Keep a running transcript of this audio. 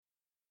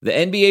The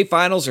NBA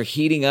Finals are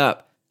heating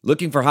up.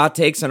 Looking for hot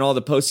takes on all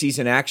the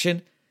postseason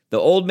action? The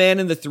Old Man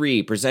and the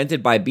Three,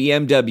 presented by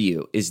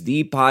BMW, is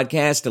the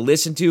podcast to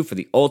listen to for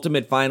the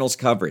ultimate finals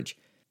coverage.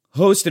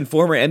 Host and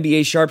former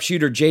NBA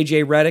sharpshooter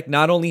JJ Redick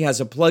not only has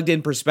a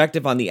plugged-in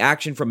perspective on the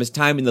action from his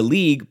time in the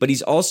league, but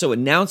he's also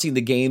announcing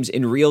the games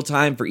in real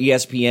time for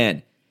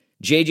ESPN.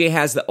 JJ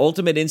has the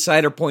ultimate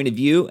insider point of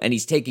view, and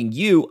he's taking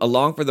you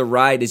along for the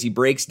ride as he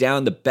breaks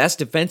down the best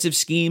defensive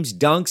schemes,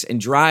 dunks, and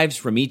drives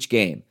from each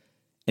game.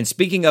 And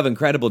speaking of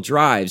incredible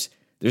drives,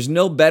 there's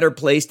no better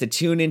place to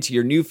tune into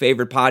your new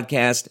favorite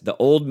podcast, The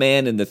Old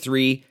Man and the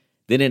Three,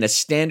 than in a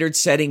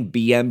standard-setting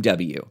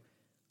BMW.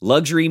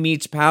 Luxury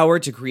meets power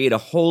to create a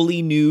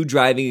wholly new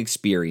driving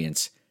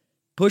experience.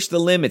 Push the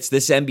limits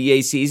this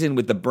NBA season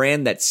with the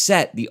brand that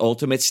set the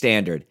ultimate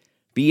standard,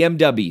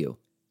 BMW,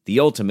 the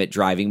ultimate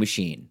driving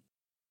machine.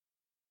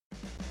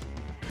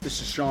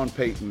 This is Sean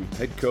Payton,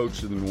 head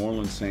coach of the New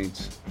Orleans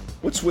Saints.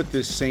 What's with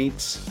this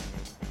Saints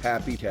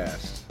Happy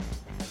Cast?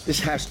 This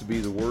has to be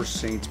the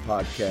worst Saints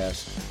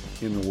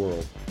podcast in the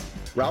world.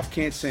 Ralph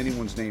can't say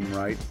anyone's name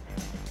right.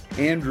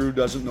 Andrew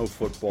doesn't know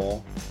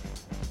football.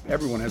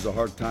 Everyone has a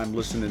hard time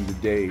listening to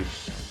Dave.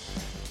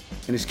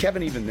 And is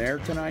Kevin even there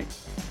tonight?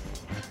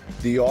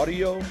 The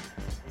audio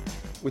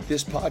with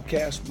this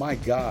podcast, my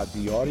God,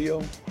 the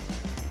audio,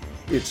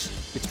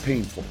 it's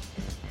painful.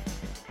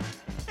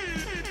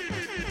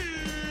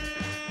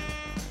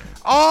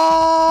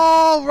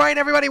 All right,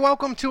 everybody,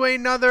 welcome to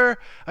another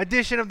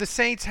edition of the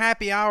Saints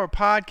Happy Hour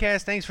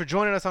podcast. Thanks for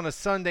joining us on a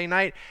Sunday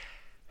night.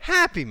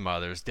 Happy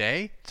Mother's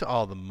Day to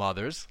all the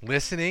mothers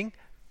listening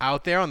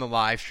out there on the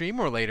live stream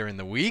or later in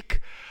the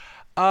week.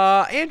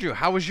 Andrew,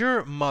 how was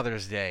your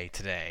Mother's Day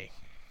today?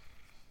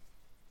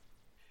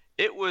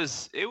 It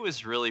was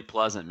really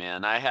pleasant,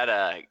 man. I had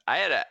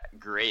a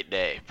great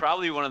day.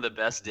 Probably one of the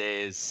best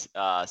days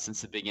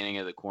since the beginning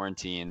of the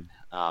quarantine.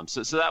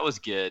 So that was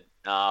good.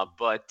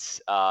 But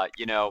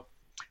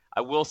I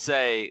will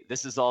say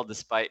this is all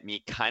despite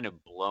me kind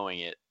of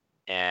blowing it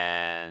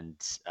and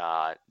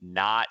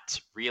not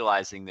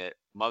realizing that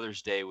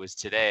Mother's Day was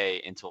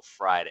today until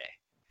Friday.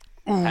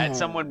 I had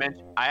someone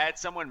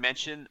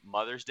mention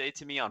Mother's Day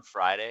to me on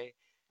Friday,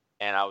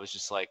 and I was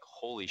just like,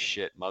 holy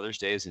shit, Mother's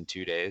Day is in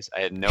 2 days.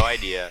 I had no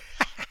idea.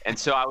 And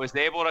so I was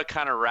able to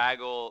kind of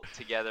raggle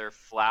together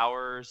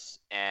flowers,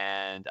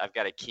 and I've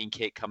got a king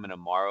cake coming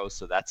tomorrow,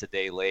 so that's a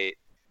day late.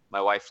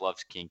 My wife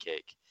loves king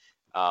cake.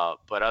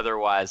 But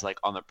otherwise, like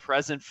on the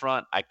present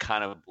front, I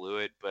kind of blew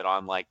it. But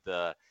on like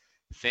the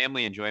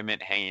family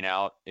enjoyment, hanging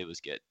out, it was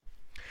good.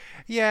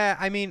 Yeah,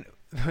 I mean,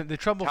 the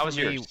trouble How for was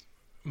me, yours?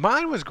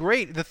 Mine was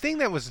great. The thing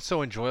that was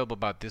so enjoyable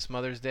about this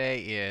Mother's Day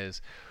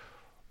is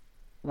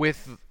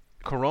with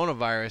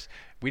coronavirus,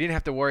 we didn't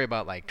have to worry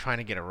about like trying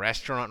to get a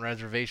restaurant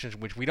reservations,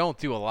 which we don't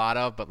do a lot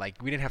of, but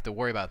like we didn't have to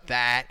worry about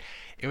that.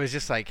 It was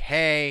just like,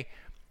 hey,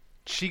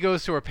 she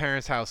goes to her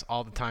parents' house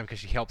all the time because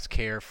she helps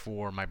care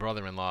for my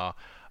brother-in-law.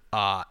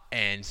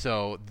 And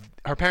so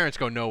her parents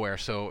go nowhere,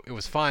 so it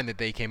was fine that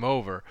they came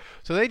over.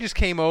 So they just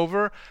came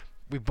over.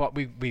 We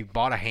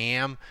bought a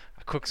ham,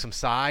 I cooked some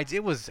sides.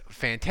 It was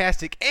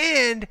fantastic.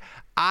 And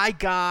I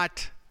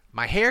got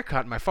my hair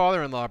cut. My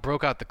father-in-law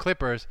broke out the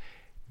clippers,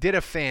 did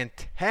a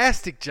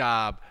fantastic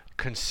job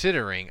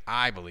considering,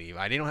 I believe.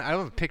 I don't have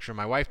a picture.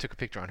 My wife took a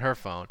picture on her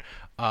phone.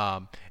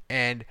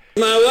 And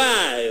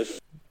my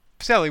wife.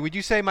 Sally, would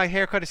you say my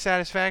haircut is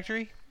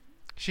satisfactory?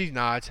 She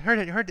nods.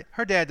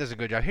 Her dad does a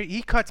good job.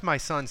 He cuts my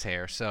son's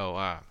hair,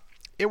 so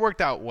it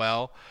worked out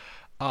well.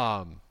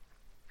 So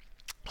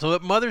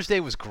Mother's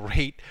Day was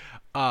great.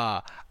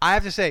 I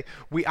have to say,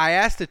 I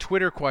asked a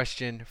Twitter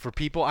question for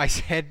people. I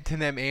said to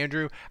them,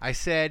 Andrew, I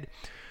said,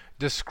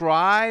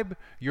 describe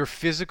your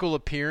physical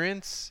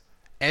appearance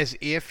as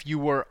if you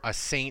were a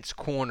Saints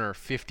corner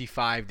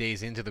 55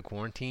 days into the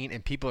quarantine,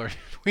 and people are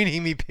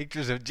tweeting me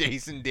pictures of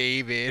Jason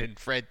David and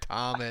Fred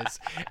Thomas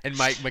and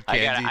Mike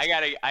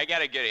McKenzie. I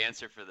got a good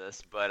answer for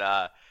this,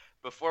 but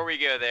before we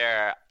go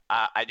there,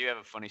 I do have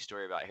a funny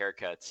story about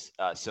haircuts.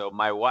 So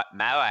my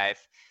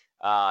wife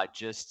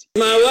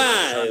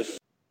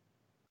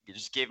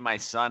just gave my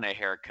son a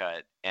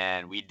haircut,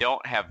 and we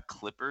don't have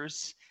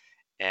clippers,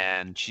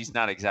 and she's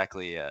not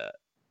exactly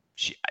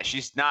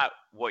she's not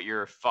what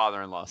your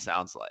father-in-law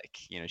sounds like.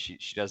 You know, she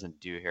doesn't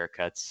do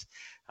haircuts.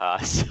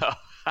 So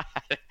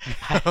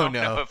I don't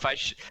know if I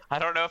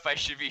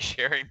should be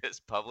sharing this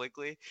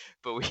publicly,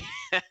 but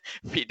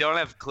we don't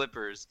have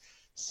clippers.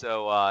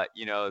 So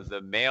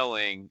the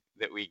mailing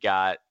that we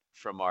got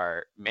from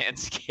our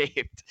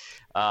Manscaped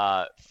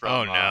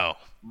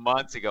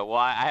months ago. Well,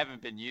 I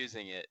haven't been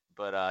using it,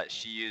 but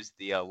she used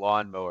the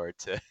lawnmower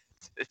to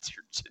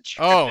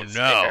trim his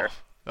hair.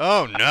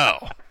 Oh no.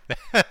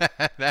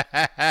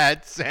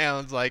 That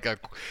sounds like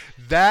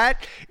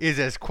that is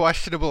as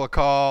questionable a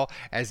call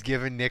as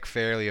giving Nick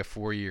Fairley a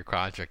 4-year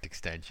contract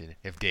extension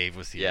if Dave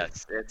was here.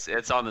 Yes,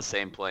 it's on the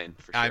same plane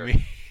for sure. I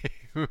mean,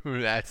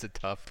 that's a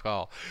tough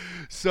call.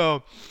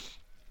 So,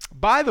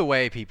 by the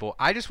way, people,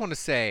 I just want to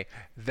say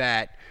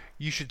that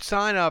you should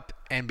sign up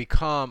and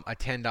become a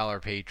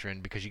 $10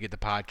 patron because you get the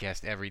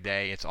podcast every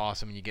day. It's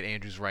awesome, and you get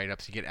Andrew's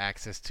write-ups. You get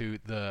access to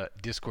the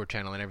Discord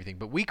channel and everything.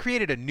 But we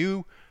created a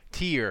new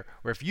tier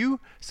where if you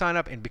sign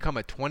up and become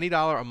a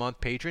 $20 a month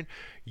patron,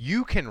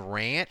 you can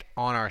rant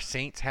on our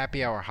Saints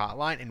Happy Hour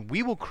hotline, and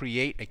we will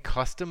create a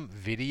custom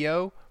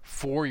video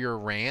for your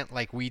rant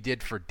like we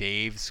did for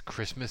Dave's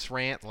Christmas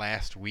rant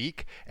last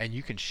week, and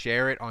you can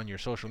share it on your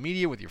social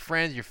media with your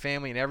friends, your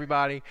family, and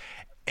everybody.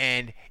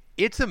 And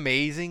it's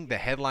amazing the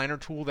headliner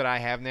tool that I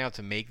have now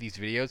to make these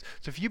videos.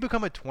 So if you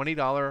become a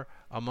 $20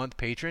 a month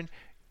patron,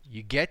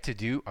 you get to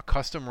do a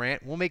custom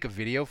rant. We'll make a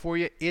video for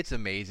you. It's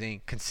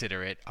amazing.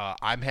 Consider it.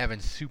 I'm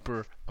having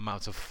super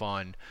amounts of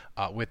fun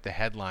with the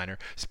headliner.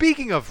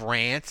 Speaking of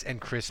rants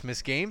and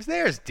Christmas games,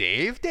 there's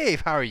Dave.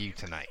 Dave, how are you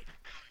tonight?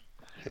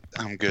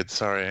 I'm good.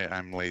 Sorry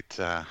I'm late.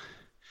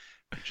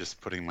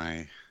 Just putting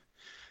my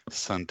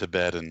son to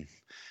bed and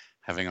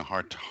having a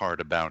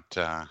heart-to-heart about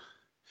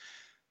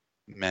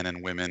men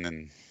and women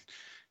and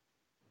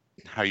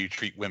how you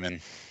treat women.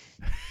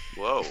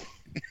 Whoa.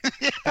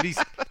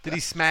 Did he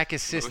smack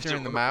his sister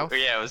in the mouth?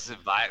 Yeah,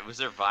 was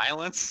there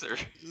violence or?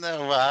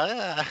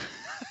 No,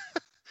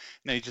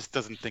 no, he just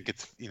doesn't think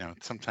it's,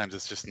 sometimes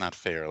it's just not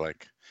fair.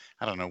 Like,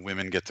 I don't know,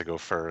 women get to go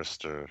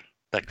first or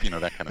that,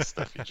 that kind of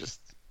stuff. You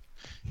just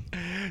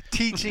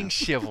teaching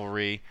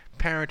chivalry,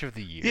 parent of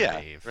the year,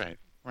 Dave.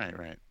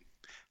 Right.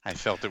 I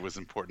felt it was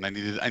important. I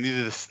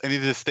needed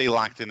to stay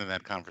locked into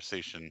that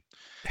conversation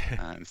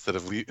instead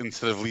of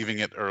leaving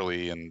it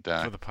early and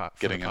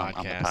getting on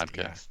the podcast.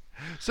 Yeah.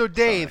 So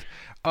Dave,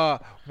 I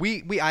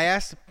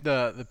asked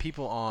the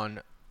people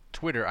on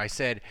Twitter. I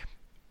said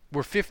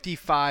we're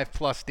 55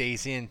 plus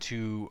days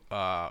into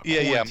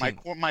quarantine. Yeah.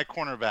 My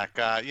cornerback.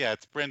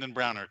 It's Brandon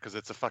Browner because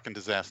it's a fucking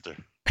disaster.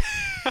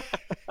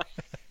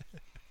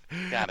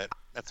 Got it.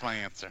 That's my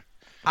answer.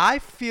 I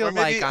feel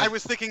like I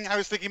was thinking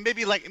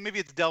maybe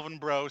it's Delvin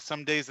Breaux.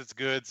 Some days it's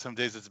good, some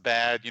days it's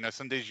bad.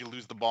 Some days you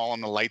lose the ball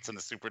on the lights in the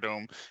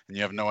Superdome and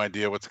you have no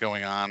idea what's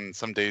going on.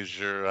 Some days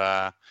you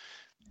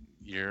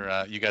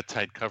got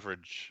tight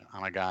coverage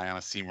on a guy on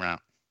a seam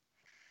route.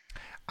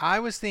 I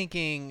was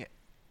thinking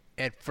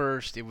at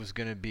first it was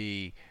going to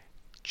be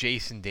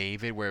Jason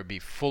David, where it'd be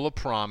full of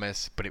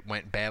promise, but it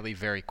went badly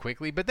very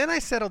quickly. But then I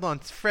settled on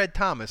Fred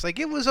Thomas. Like,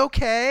 it was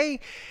okay,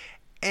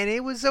 and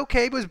it was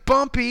okay. It was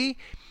bumpy.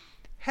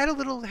 Had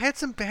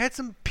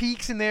some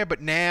peaks in there,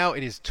 but now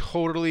it is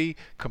totally,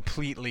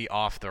 completely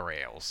off the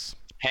rails.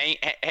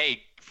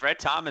 Hey, Fred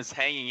Thomas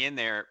hanging in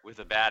there with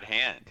a bad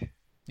hand.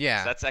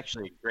 Yeah, so that's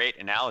actually a great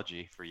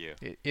analogy for you.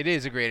 It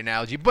is a great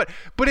analogy, but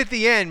at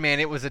the end,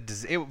 man,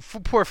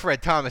 poor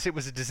Fred Thomas. It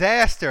was a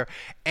disaster,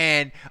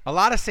 and a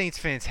lot of Saints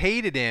fans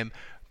hated him,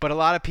 but a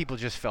lot of people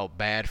just felt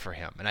bad for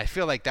him, and I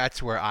feel like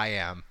that's where I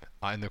am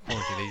in the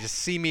quarantine. They just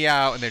see me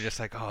out, and they're just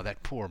like, "Oh,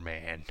 that poor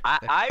man."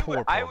 I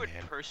would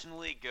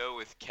personally go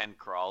with Ken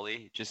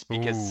Crawley, just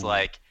because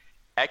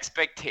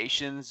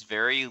expectations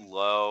very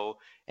low.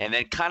 And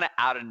then kind of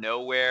out of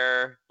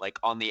nowhere, like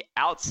on the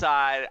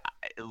outside,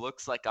 it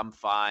looks like I'm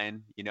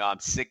fine. I'm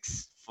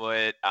 6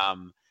 foot.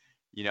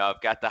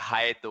 I've got the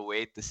height, the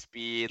weight, the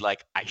speed.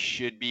 Like, I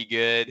should be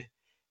good.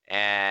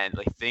 And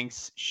like,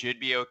 things should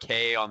be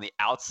okay. On the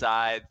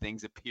outside,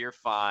 things appear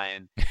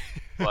fine.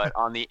 But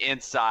on the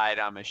inside,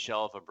 I'm a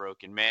shell of a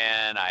broken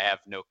man. I have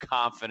no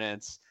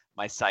confidence.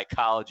 My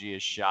psychology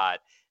is shot.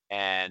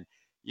 And,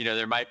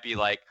 there might be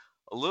like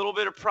a little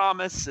bit of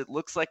promise. It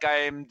looks like I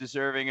am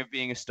deserving of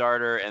being a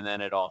starter, and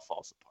then it all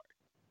falls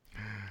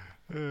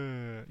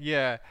apart.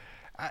 Yeah.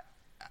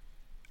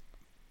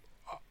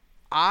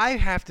 I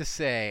have to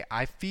say,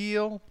 I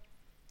feel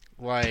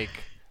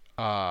like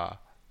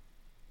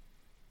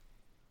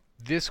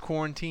this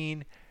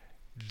quarantine,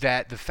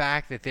 that the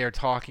fact that they're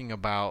talking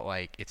about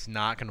like it's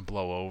not going to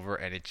blow over,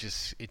 and it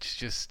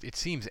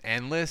seems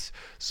endless.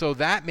 So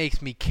that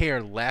makes me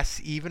care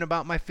less even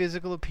about my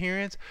physical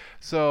appearance.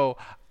 So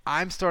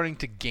I'm starting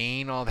to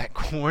gain all that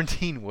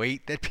quarantine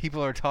weight that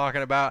people are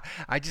talking about.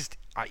 I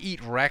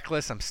eat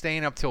reckless. I'm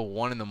staying up till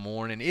 1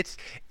 a.m.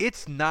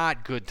 It's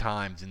not good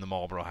times in the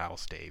Marlboro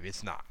house, Dave.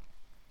 It's not.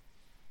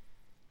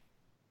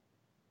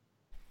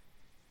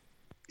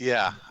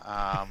 Yeah.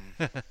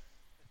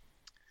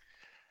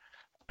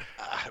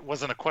 It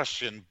wasn't a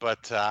question,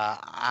 but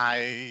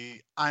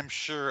I'm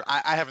sure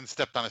I haven't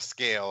stepped on a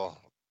scale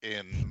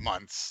in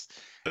months,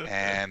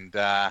 and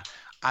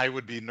I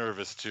would be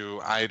nervous too.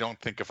 I don't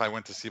think if I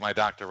went to see my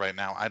doctor right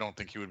now, I don't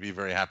think he would be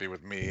very happy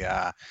with me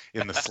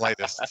in the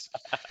slightest.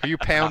 Are you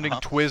pounding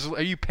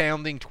Are you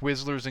pounding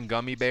Twizzlers and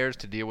gummy bears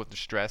to deal with the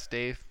stress,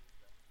 Dave?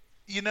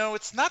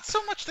 It's not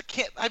so much the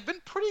candy. I've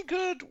been pretty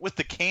good with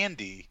the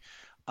candy.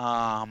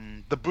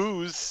 The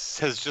booze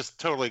has just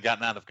totally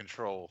gotten out of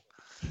control.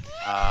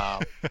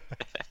 And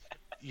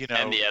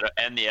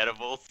the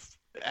edibles.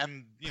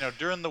 And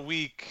during the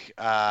week.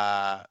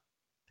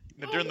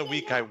 During the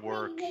week I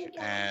work,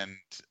 and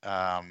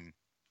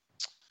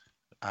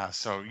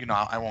so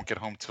I won't get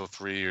home till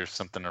 3 or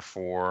something or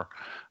 4,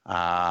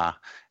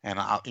 and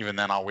even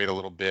then I'll wait a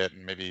little bit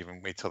and maybe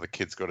even wait till the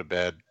kids go to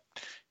bed,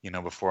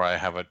 before I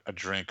have a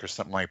drink or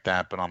something like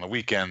that. But on the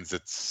weekends,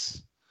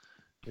 it's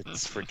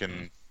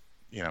freaking,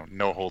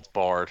 no holds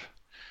barred.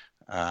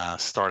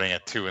 Starting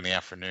at 2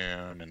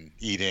 p.m. and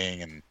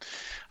eating. And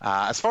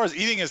as far as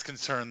eating is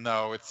concerned,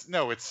 though, it's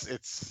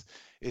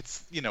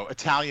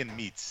Italian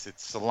meats.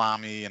 It's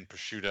salami and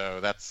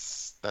prosciutto.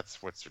 That's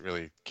what's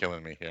really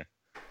killing me here.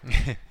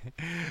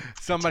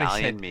 Somebody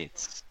Italian said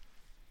meats.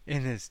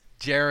 in this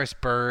Jarris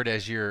Bird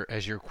as your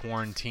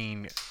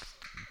quarantine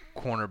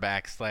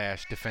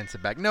cornerback /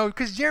 defensive back. No,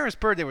 because Jarris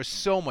Bird, there was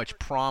so much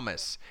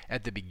promise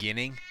at the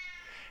beginning.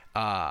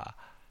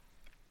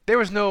 There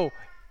was no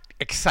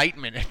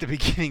excitement at the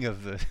beginning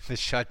of the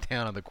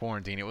shutdown of the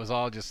quarantine. It was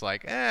all just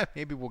like,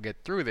 maybe we'll get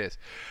through this.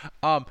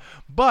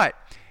 But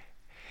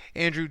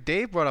Andrew,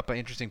 Dave brought up an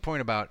interesting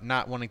point about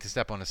not wanting to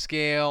step on a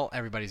scale.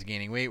 Everybody's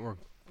gaining weight.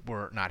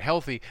 We're not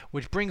healthy,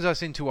 which brings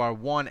us into our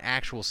one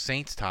actual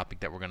Saints topic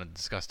that we're going to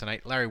discuss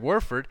tonight. Larry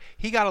Warford,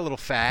 he got a little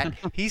fat.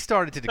 He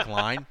started to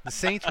decline. The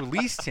Saints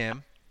released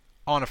him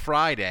on a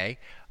Friday.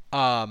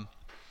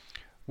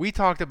 We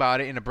talked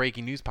about it in a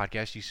breaking news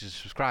podcast. You should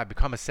subscribe.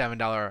 Become a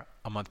 $7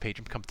 a month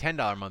patron. Become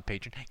 $10 a month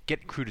patron.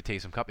 Get Crew to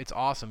Taysom Cup. It's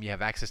awesome. You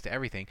have access to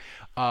everything.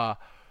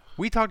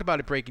 We talked about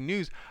it breaking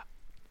news.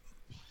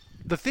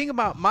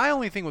 My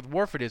only thing with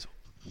Warford is,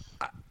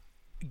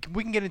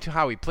 we can get into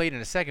how he played in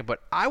a second,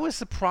 but I was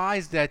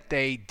surprised that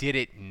they did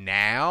it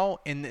now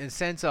in the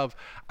sense of,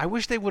 I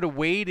wish they would have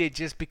waited,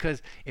 just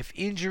because if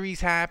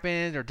injuries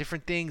happened or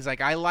different things,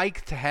 like, I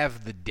like to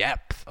have the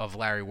depth of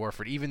Larry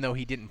Warford, even though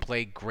he didn't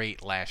play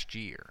great last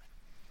year.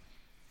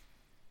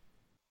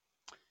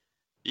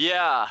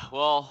 Yeah,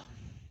 well,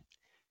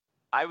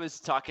 I was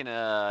talking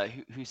to,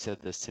 who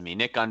said this to me?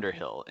 Nick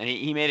Underhill, and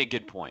he made a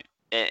good point.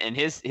 And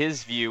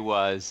his view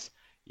was,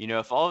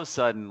 if all of a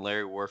sudden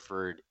Larry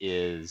Warford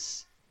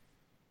is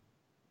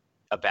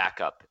a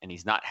backup and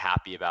he's not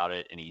happy about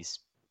it and he's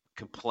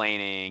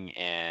complaining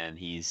and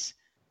he's,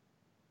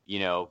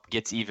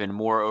 gets even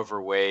more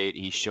overweight,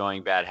 he's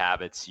showing bad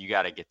habits, you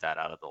got to get that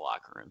out of the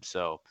locker room.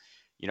 So,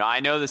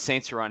 I know the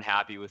Saints were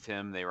unhappy with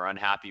him. They were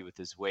unhappy with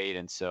his weight.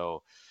 And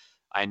so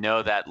I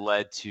know that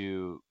led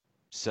to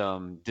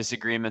some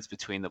disagreements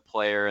between the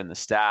player and the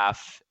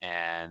staff.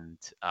 And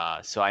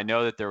so I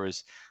know that there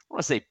was, I don't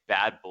want to say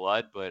bad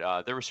blood,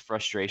 but there was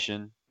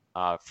frustration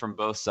from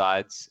both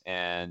sides.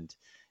 And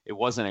it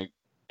wasn't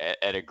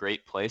at a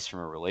great place from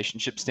a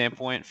relationship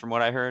standpoint, from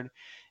what I heard.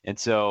 And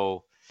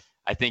so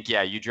I think,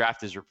 you draft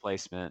his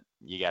replacement,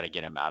 you got to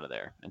get him out of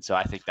there. And so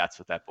I think that's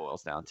what that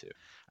boils down to.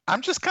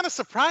 I'm just kind of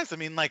surprised. I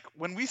mean, like,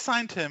 when we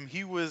signed him,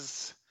 he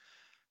was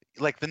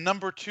like the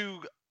number 2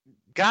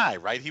 guy,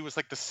 right? He was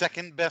like the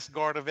second best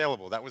guard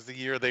available. That was the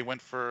year they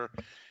went for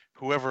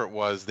whoever it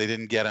was. They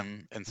didn't get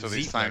him, and so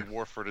they signed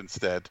Warford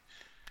instead.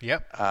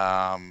 Yep.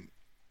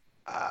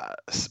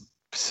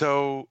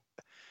 So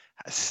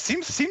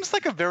seems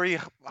like a very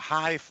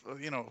high,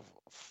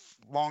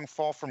 long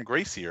fall from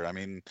grace here. I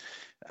mean,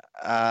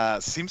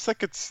 seems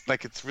like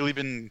it's really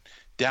been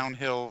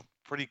downhill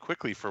pretty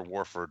quickly for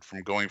Warford,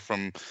 from going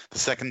from the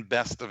second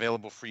best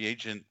available free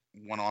agent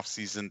one off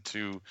season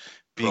to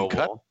being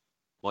cut.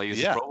 Well, he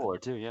was a Pro Bowler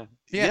too, yeah.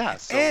 Yeah.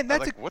 So, and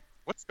that's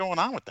what's going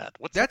on with that?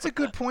 That's a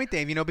good point,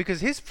 Dave.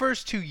 Because his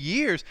first 2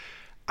 years,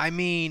 I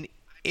mean,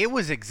 it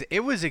was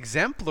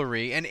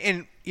exemplary,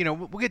 and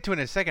we'll get to it in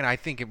a second. I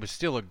think it was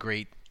still a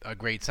great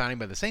signing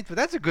by the Saints, but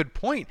that's a good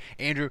point,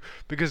 Andrew,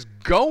 because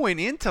going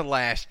into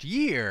last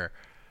year,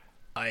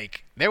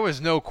 like, there was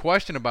no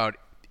question about,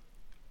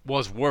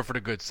 was Warford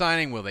a good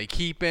signing? Will they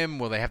keep him?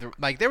 Will they have to,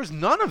 like, there was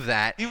none of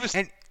that. He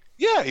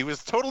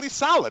was totally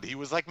solid. He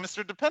was like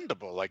Mr.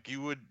 Dependable. Like, he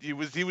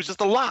was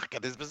just a lock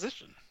at his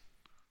position.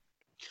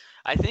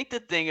 I think the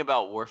thing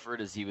about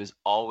Warford is he was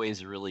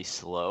always really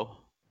slow.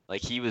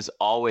 Like, he was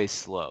always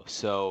slow.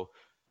 So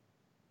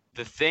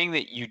the thing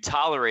that you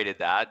tolerated,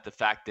 the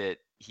fact that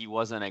he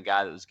wasn't a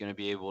guy that was going to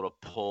be able to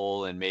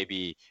pull and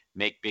maybe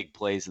make big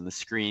plays in the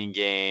screen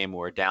game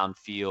or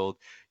downfield,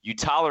 you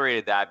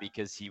tolerated that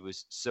because he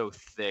was so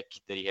thick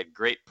that he had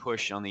great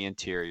push on the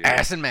interior.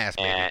 Ass and mass,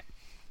 baby.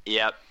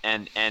 Yep,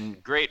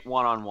 and great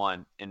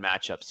one-on-one in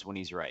matchups when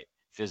he's right,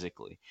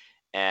 physically.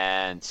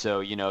 And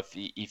so, if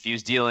he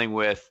was dealing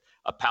with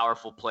a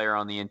powerful player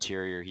on the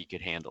interior, he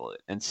could handle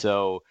it. And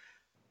so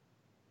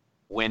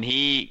when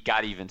he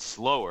got even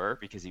slower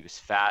because he was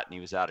fat and he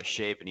was out of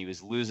shape and he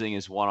was losing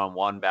his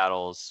one-on-one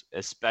battles,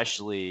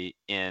 especially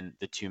in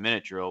the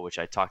 2-minute drill, which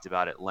I talked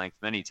about at length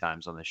many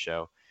times on the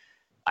show,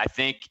 I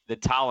think the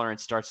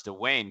tolerance starts to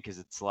wane, because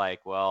it's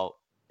like, well,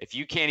 if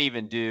you can't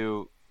even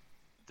do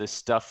the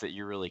stuff that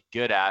you're really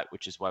good at,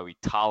 which is why we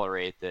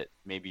tolerate that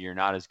maybe you're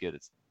not as good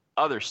at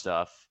other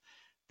stuff,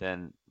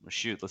 then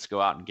shoot, let's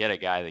go out and get a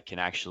guy that can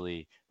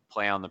actually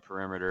play on the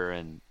perimeter.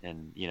 And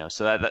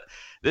so that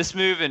this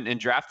move in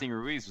drafting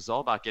Ruiz was all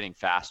about getting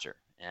faster.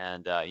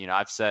 And,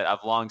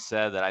 I've long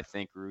said that I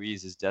think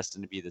Ruiz is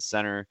destined to be the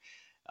center.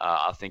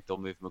 I think they'll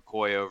move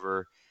McCoy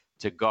over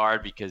to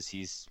guard because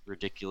he's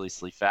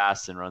ridiculously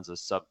fast and runs a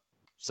sub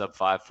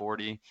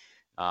 540.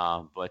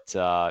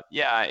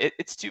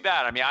 It's too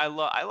bad. I mean,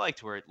 I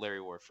liked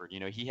Larry Warford.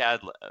 He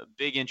had a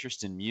big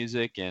interest in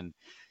music, and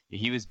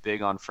he was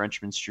big on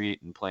Frenchman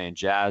Street and playing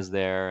jazz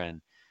there,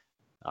 and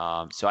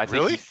so I think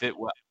Really? he fit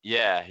well.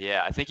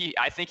 Yeah. I think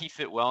he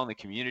fit well in the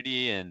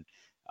community, and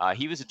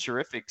he was a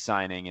terrific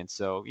signing. And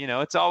so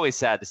it's always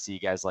sad to see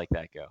guys like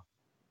that go.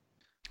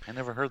 I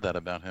never heard that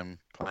about him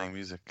playing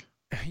music.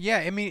 Yeah,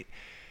 I mean,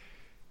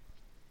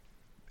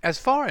 as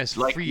far as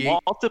Like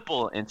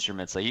multiple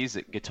instruments, like he's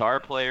a guitar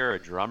player, a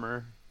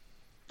drummer.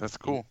 That's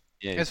cool.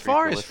 Yeah, as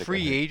far as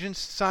free agent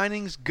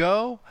signings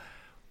go,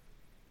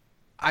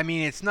 I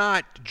mean, it's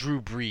not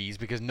Drew Brees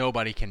because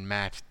nobody can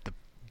match the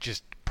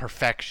just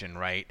perfection,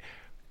 right?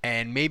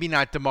 And maybe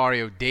not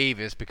DeMario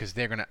Davis because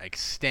they're going to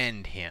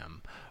extend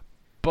him.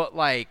 But,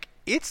 like,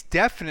 it's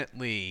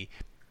definitely,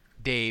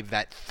 Dave,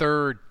 that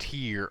third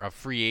tier of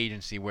free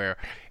agency where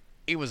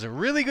it was a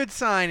really good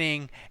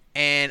signing,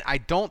 and I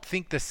don't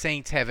think the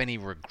Saints have any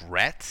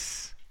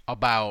regrets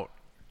about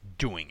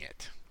doing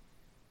it.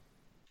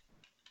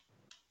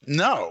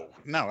 No,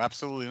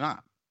 absolutely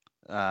not.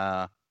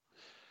 I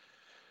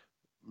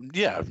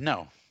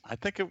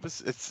think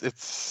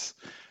it's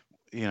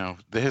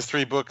the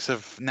history books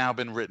have now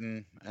been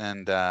written,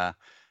 and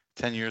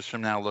 10 years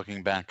from now,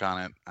 looking back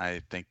on it,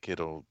 I think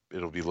it'll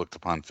be looked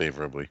upon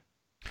favorably.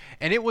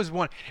 And it was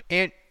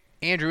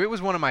Andrew, it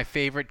was one of my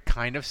favorite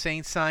kind of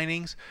Saints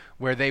signings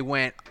where they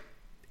went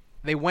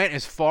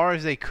as far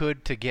as they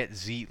could to get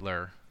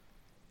Zeitler,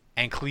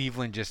 and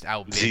Cleveland just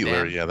outbid them.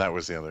 Zeitler, yeah, that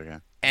was the other guy.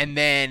 And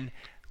then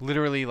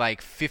literally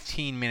like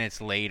 15 minutes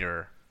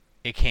later,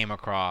 it came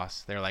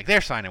across. They're like,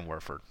 they're signing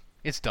Warford.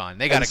 It's done.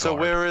 They got to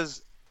go.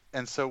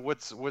 So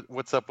what's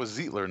up with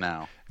Zeitler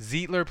now?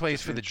 Zeitler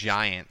plays for the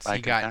Giants. He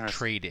got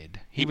traded.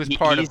 He was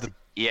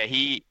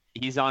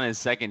He's on his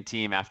second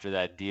team after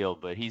that deal,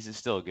 but he's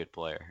still a good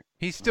player.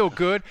 He's still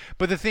good,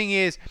 but the thing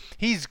is,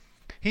 he's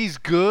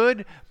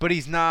good, but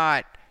he's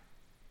not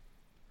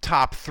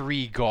top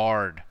 3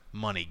 guard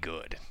money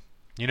good.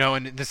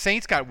 And the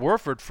Saints got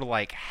Warford for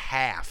like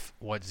half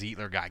what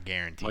Zeitler got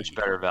guaranteed. Much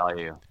better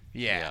value.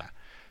 Yeah.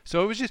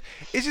 So it's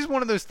just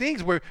one of those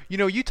things where,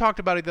 you talked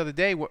about it the other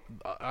day,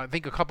 I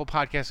think a couple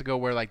podcasts ago,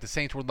 where like the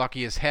Saints were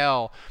lucky as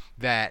hell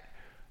that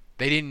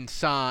they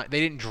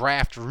didn't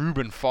draft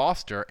Reuben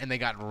Foster and they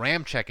got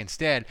Ramczyk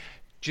instead,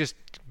 just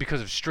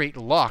because of straight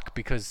luck,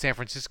 because San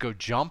Francisco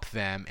jumped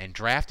them and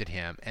drafted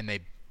him and they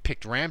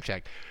picked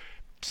Ramczyk.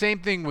 Same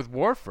thing with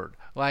Warford.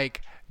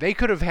 Like, they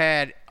could have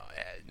had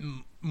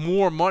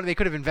more money. They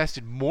could have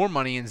invested more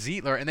money in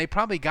Zeitler, and they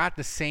probably got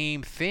the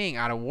same thing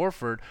out of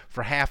Warford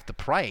for half the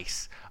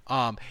price.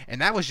 And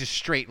that was just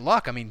straight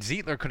luck. I mean,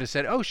 Zeitler could have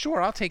said, "Oh,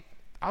 sure, I'll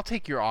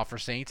take your offer,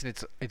 Saints,"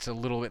 and it's a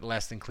little bit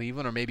less than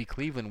Cleveland, or maybe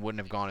Cleveland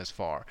wouldn't have gone as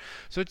far.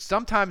 So it's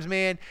sometimes,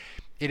 man,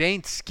 it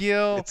ain't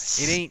skill.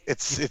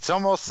 It's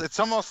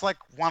almost like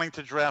wanting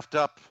to draft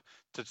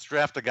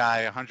a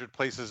guy 100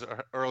 places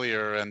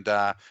earlier, and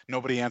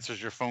nobody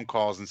answers your phone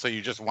calls, and so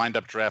you just wind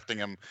up drafting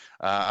him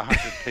 100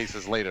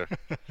 paces later.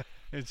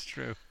 It's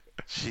true.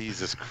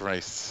 Jesus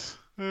Christ.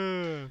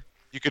 You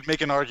could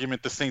make an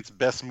argument the Saints'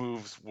 best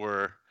moves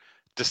were,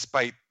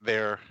 despite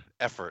their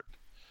effort,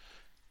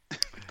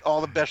 all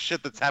the best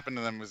shit that's happened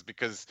to them was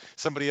because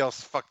somebody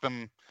else fucked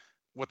them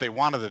what they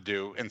wanted to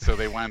do, and so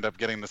they wound up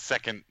getting the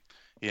second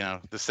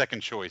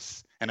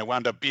choice, and it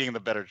wound up being the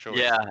better choice.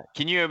 Yeah.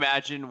 Can you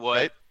imagine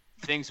what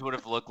things would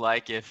have looked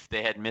like if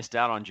they had missed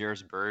out on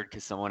Jairus Byrd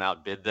because someone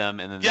outbid them,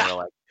 and then they were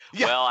like,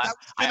 "Well, that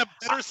would have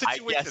been a better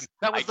situation.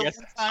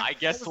 I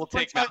guess we'll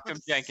take Malcolm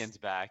Jenkins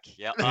back."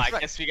 Yeah, I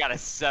guess we got to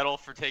settle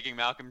for taking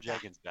Malcolm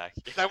Jenkins back.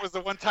 That was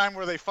the one time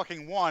where they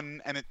fucking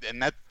won, and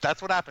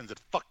that's what happens. It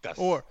fucked us.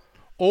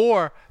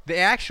 Or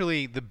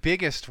the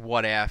biggest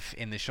what if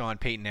in the Sean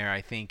Payton era,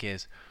 I think,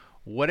 is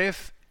what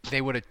if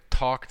they would have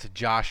talked to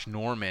Josh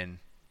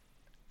Norman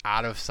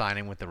out of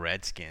signing with the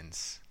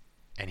Redskins,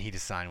 and he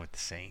just signed with the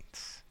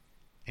Saints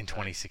in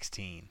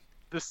 2016.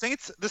 The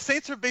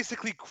Saints are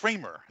basically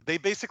Kramer. They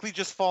basically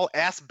just fall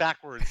ass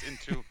backwards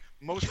into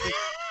most things.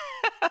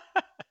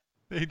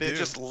 They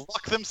just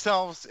luck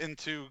themselves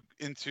into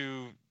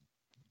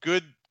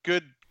good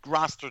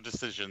roster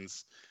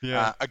decisions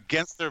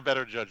against their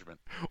better judgment.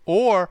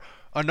 Or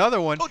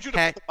another one,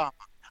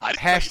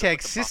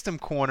 hashtag System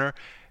Corner,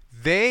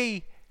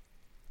 they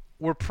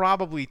were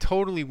probably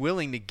totally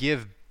willing to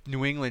give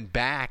New England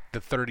back the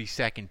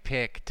 32nd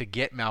pick to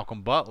get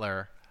Malcolm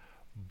Butler,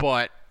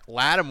 but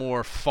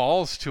Lattimore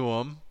falls to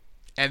him,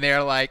 and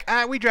they're like,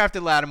 we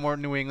drafted Lattimore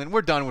in New England.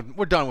 We're done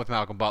with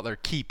Malcolm Butler.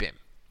 Keep him,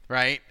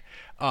 right?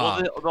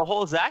 Well, the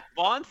whole Zach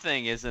Bond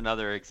thing is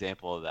another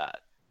example of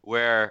that,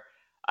 where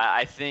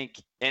I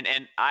think, and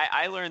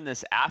I learned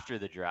this after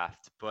the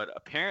draft, but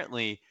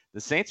apparently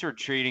the Saints were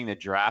treating the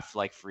draft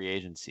like free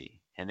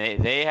agency, and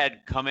they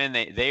had come in,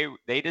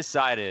 they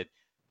decided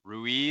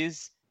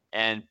Ruiz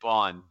and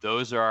Bond,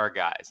 those are our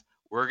guys.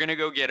 We're going to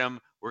go get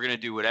them. We're going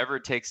to do whatever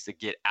it takes to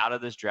get out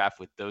of this draft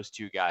with those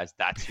two guys.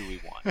 That's who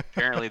we want.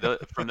 Apparently,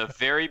 from the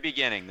very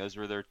beginning, those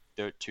were their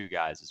two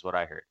guys, is what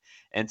I heard.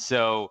 And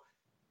so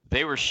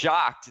they were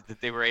shocked that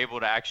they were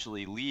able to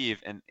actually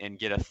leave and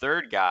get a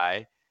third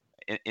guy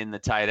in the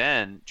tight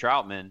end,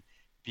 Troutman,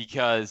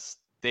 because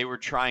they were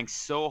trying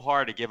so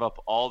hard to give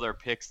up all their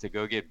picks to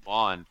go get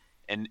Bond.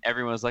 And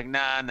everyone was like,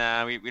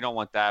 nah, we don't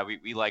want that.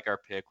 We like our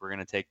pick. We're going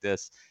to take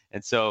this.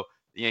 And so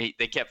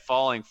they kept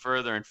falling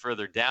further and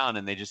further down,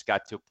 and they just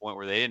got to a point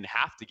where they didn't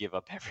have to give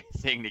up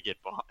everything to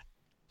get Bond.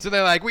 So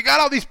they're like, we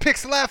got all these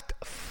picks left.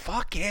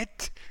 Fuck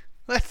it.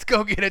 Let's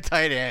go get a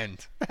tight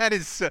end. That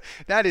is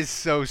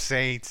so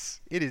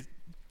Saints.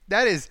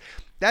 That is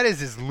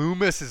as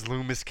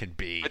Loomis can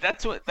be. But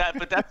that's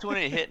when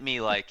it hit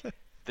me, like,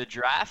 the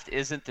draft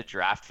isn't the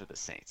draft for the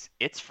Saints.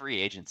 It's free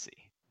agency.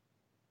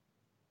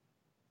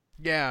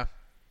 Yeah.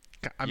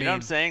 I mean, you know what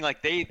I'm saying?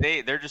 Like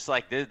they're just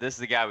like, this is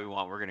the guy we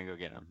want. We're gonna go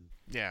get him.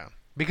 Yeah.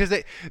 Because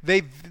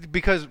they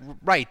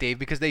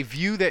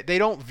view that they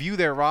don't view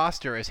their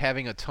roster as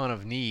having a ton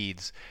of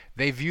needs.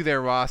 They view their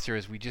roster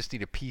as we just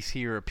need a piece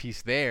here, a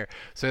piece there.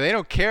 So they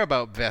don't care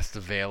about best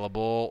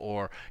available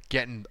or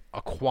getting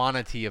a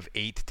quantity of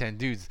 8 to 10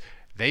 dudes.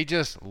 They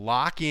just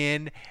lock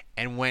in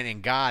and went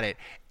and got it.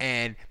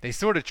 And they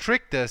sort of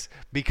tricked us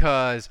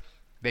because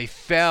they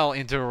fell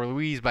into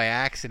Ruiz by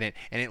accident,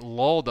 and it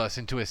lulled us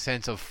into a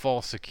sense of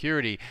false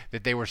security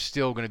that they were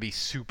still going to be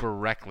super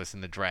reckless in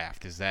the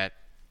draft. Is that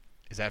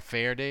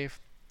fair, Dave?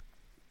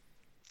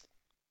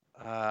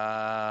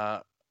 Yeah.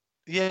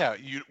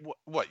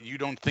 You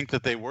don't think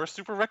that they were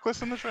super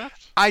reckless in the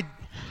draft? I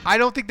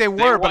don't think they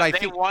were, but I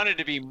think they wanted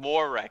to be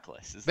more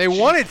reckless. They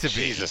wanted to be.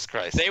 Jesus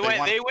Christ. They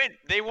went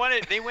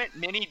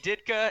mini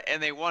Ditka,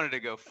 and they wanted to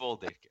go full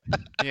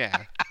Ditka.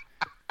 Yeah.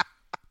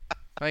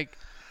 Like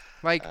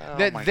Oh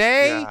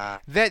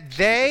that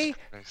they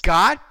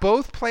got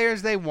both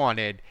players they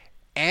wanted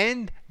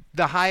and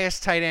the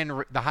highest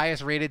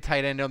rated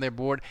tight end on their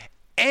board,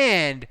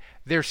 and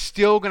they're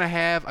still going to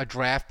have a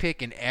draft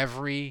pick in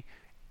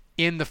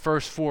the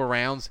first 4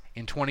 rounds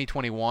in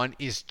 2021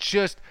 is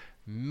just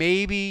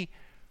maybe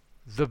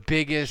the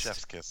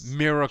biggest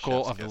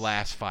miracle of the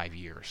last 5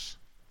 years.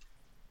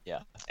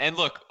 Yeah. And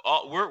look,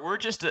 we're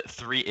just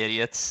 3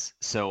 idiots,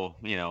 so,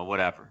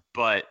 whatever.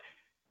 But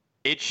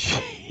it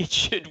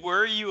should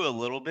worry you a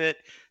little bit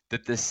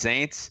that the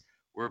Saints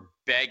were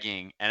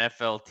begging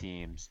NFL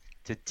teams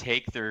to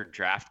take their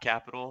draft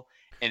capital,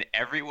 and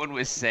everyone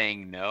was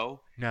saying no.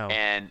 No.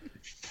 And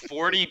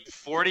 40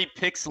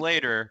 picks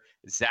later,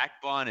 Zach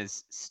Bond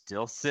is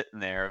still sitting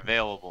there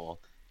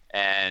available,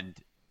 and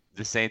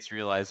the Saints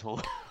realize,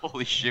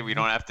 holy shit, we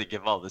don't have to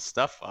give all this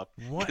stuff up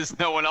because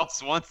no one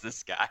else wants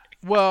this guy.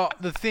 Well,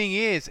 the thing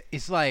is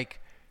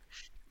like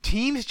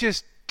teams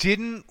just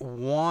didn't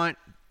want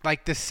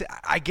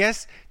I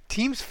guess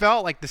teams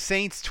felt like the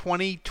Saints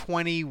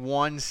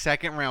 2021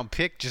 second-round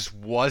pick just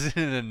wasn't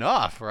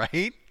enough,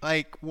 right?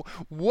 Like,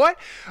 what?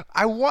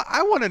 I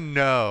want to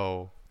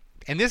know,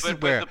 and this is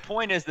where... But the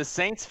point is the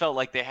Saints felt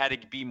like they had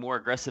to be more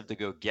aggressive to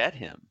go get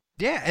him.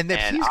 Yeah, and the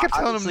teams kept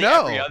telling them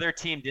no. Every other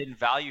team didn't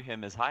value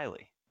him as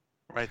highly.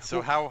 Right, so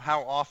how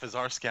off is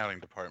our scouting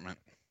department?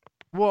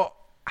 Well,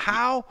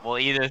 how... Well,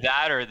 either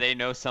that or they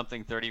know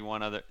something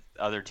 31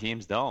 other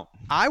teams don't.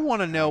 I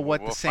want to know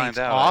what the Saints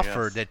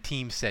offered that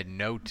teams said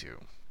no to.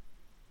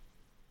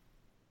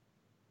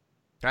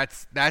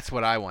 That's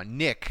what I want.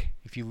 Nick,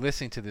 if you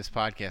listen to this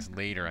podcast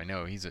later, I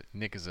know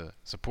Nick is a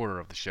supporter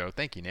of the show.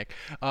 Thank you, Nick.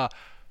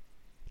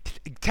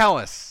 Tell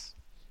us,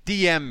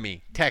 DM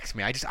me, text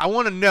me. I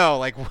want to know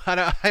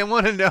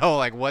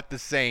what the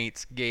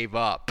Saints gave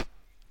up.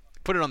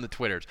 Put it on the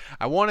Twitters.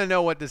 I want to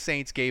know what the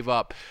Saints gave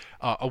up,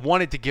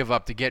 wanted to give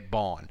up to get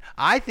Bond.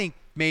 I think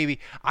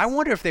I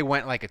wonder if they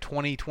went like a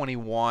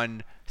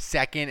 2021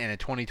 second and a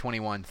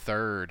 2021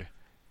 third,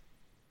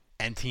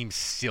 and teams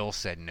still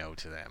said no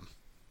to them.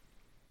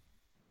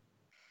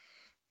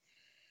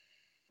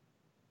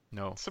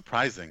 No.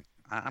 Surprising.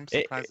 I'm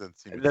surprised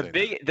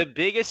the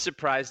biggest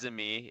surprise to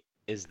me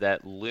is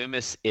that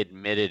Loomis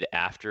admitted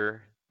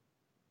after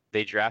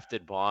they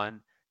drafted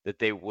Bond that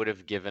they would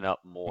have given up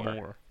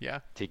more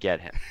to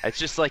get him. It's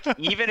just like,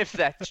 even if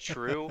that's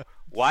true,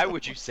 why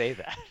would you say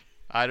that?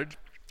 I don't,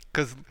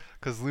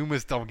 because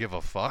Loomis don't give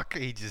a fuck.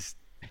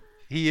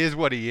 He is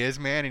what he is,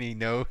 man,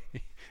 and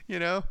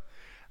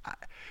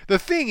The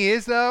thing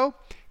is, though,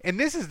 and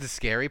this is the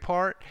scary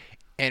part,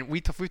 and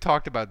we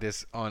talked about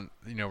this on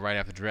right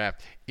after the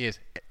draft, is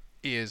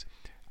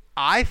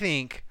I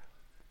think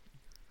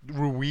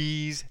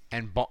Ruiz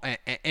and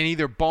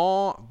either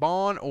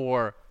Bond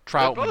or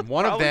Troutman,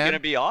 one of them, going to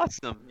be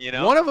awesome.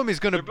 One of them is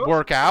going to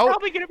work out.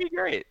 Probably going to be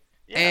great.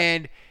 Yeah.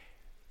 And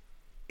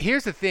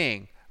here's the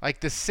thing, like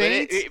the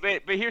Saints.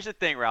 But here's the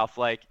thing, Ralph.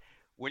 Like,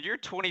 when you're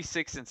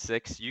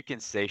 26-6, you can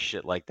say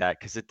shit like that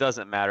because it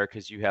doesn't matter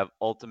because you have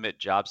ultimate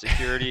job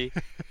security.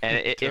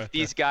 And if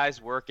these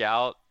guys work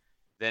out,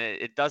 then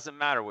it doesn't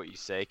matter what you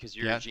say because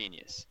you're a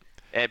genius.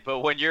 But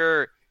when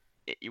you're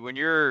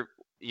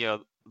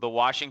the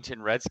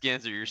Washington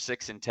Redskins, or you're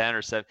 6-10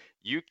 or 7,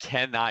 you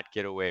cannot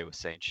get away with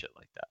saying shit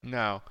like that.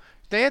 No,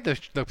 they had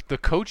the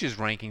coaches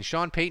ranking.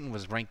 Sean Payton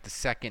was ranked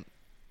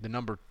the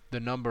number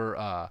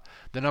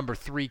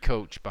 3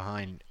 coach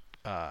behind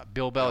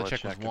Bill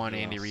Belichick was and 1, who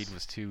Andy else? Reid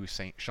was 2,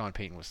 Sean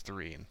Payton was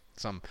 3, and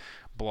some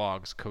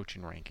blogs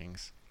coaching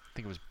rankings. I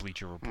think it was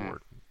Bleacher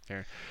Report.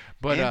 There,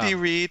 but Andy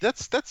Reid,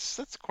 that's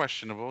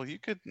questionable. You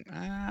could,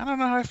 I don't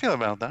know how I feel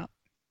about that.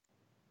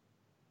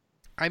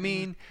 I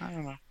mean, I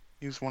don't know.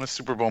 He's won a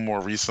Super Bowl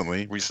more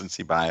recently.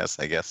 Recency bias,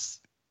 I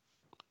guess.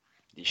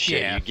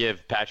 Shit, Yeah. you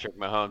give Patrick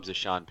Mahomes to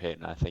Sean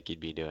Payton, I think he'd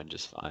be doing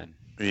just fine.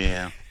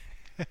 Yeah.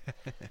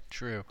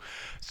 true.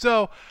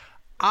 So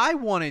I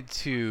wanted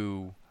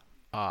to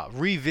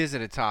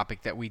revisit a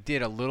topic that we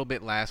did a little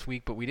bit last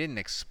week, but we didn't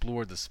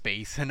explore the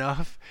space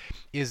enough.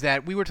 Is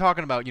that we were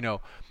talking about,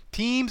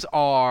 teams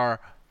are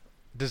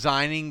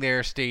designing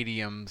their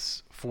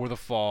stadiums for the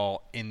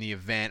fall in the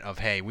event of,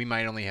 hey, we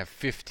might only have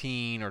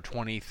 15 or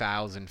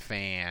 20,000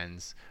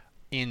 fans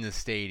in the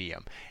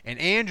stadium. And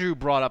Andrew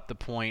brought up the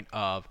point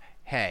of,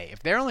 hey,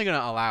 if they're only going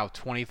to allow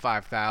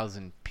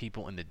 25,000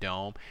 people in the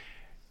dome,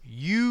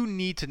 you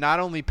need to not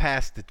only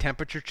pass the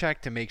temperature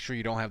check to make sure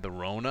you don't have the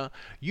Rona,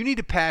 you need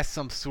to pass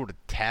some sort of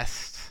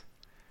test,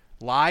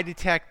 lie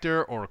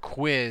detector, or a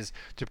quiz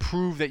to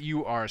prove that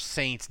you are a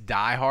Saints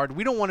diehard.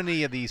 We don't want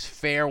any of these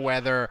fair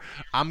weather,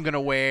 I'm going to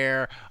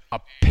wear a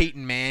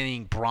Peyton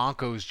Manning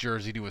Broncos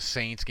jersey to a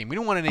Saints game. We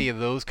don't want any of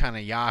those kind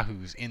of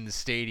yahoos in the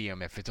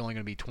stadium if it's only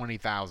going to be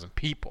 20,000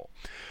 people.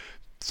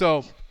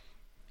 So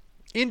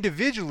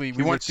individually,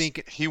 we were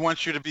thinking he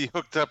wants you to be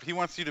hooked up. He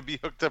wants you to be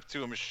hooked up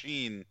to a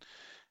machine,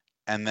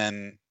 and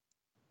then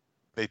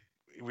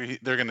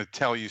they're going to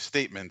tell you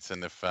statements,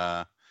 and if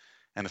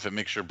it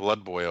makes your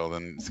blood boil,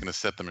 then it's going to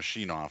set the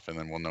machine off, and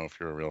then we'll know if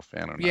you're a real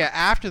fan or not. Yeah,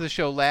 after the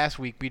show last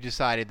week, we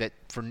decided that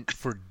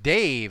for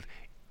Dave,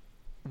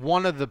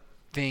 one of the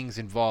things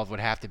involved would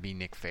have to be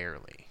Nick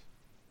Fairley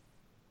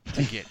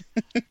to get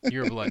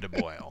your blood to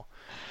boil.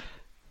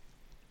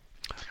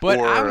 But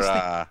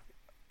I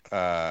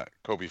was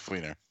Kobe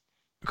Fleener.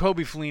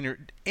 Kobe Fleener.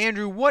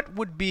 Andrew, what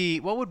would be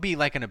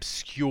like an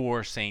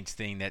obscure Saints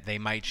thing that they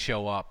might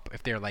show up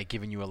if they're like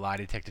giving you a lie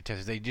detector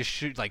test? They just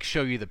should like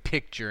show you the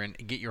picture and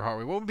get your heart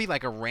rate. What would be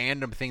like a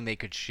random thing they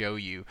could show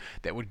you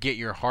that would get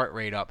your heart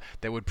rate up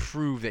that would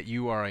prove that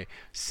you are a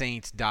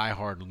Saints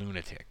diehard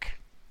lunatic?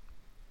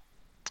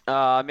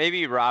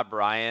 Maybe Rob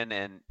Ryan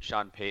and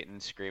Sean Payton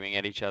screaming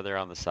at each other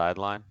on the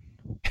sideline.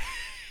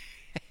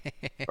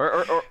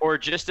 or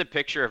just a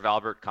picture of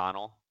Albert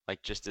Connell,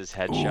 like just his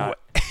headshot.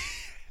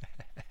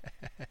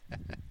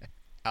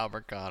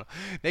 Albert Connell.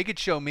 They could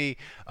show me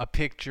a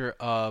picture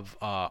of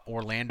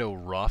Orlando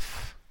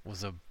Ruff,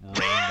 was a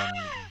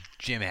random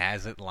Jim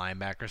Haslett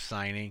linebacker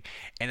signing,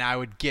 and I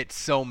would get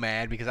so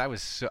mad because I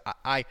was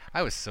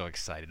so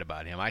excited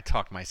about him. I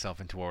talked myself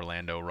into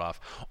Orlando Ruff.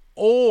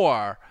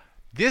 Or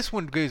this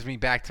one gives me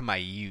back to my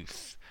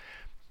youth.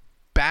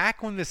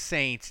 Back when the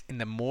Saints in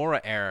the Mora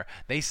era,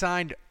 they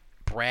signed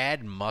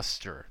Brad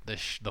Muster, the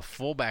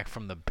fullback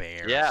from the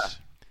Bears.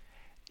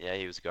 Yeah,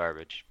 he was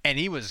garbage. And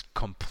he was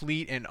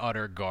complete and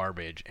utter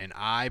garbage. And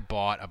I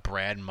bought a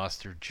Brad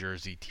Muster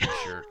jersey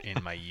T-shirt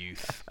in my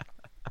youth.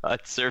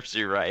 It serves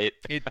you right.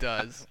 It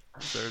does.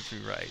 It serves me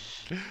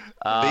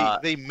right.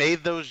 They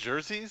made those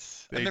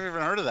jerseys? I've never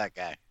even heard of that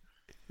guy.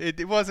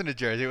 It wasn't a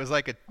jersey. It was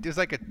like a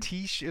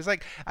T-shirt. It was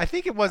like, I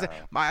think it was.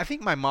 I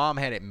think my mom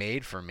had it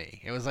made for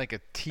me. It was like a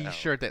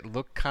T-shirt that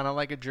looked kind of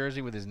like a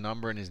jersey with his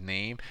number and his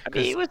name. I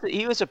mean,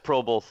 he was a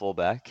Pro Bowl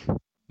fullback.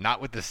 Not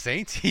with the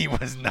Saints. He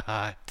was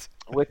not.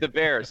 With the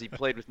Bears, he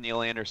played with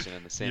Neil Anderson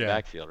in the same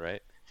backfield,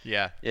 right?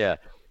 Yeah. Yeah.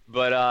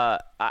 But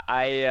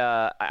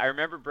I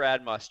remember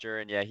Brad Muster,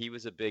 and yeah, he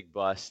was a big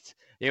bust.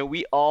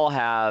 We all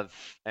have,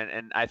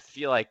 and I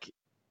feel like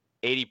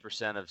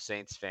 80% of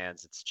Saints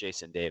fans, it's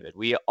Jason David.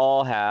 We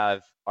all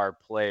have our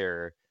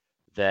player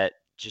that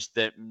just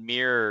the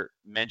mere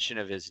mention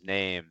of his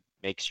name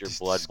makes your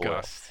blood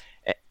boil.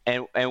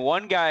 And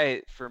one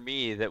guy for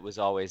me that was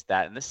always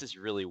that, and this is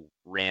really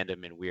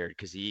random and weird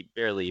because he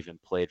barely even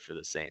played for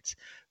the Saints,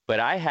 but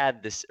I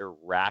had this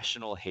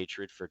irrational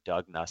hatred for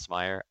Doug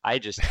Nussmeier. I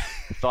just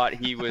thought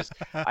he was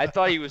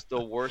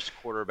the worst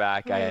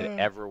quarterback I had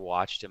ever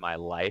watched in my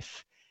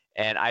life.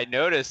 And I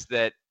noticed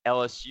that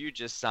LSU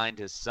just signed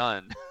his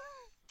son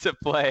to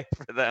play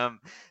for them.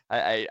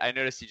 I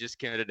noticed he just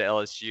committed to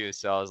LSU,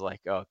 so I was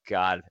like, oh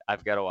God,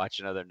 I've got to watch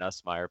another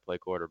Nussmeier play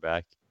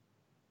quarterback.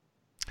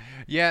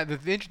 Yeah,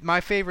 my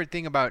favorite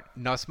thing about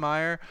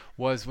Nussmeier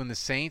was when the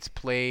Saints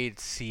played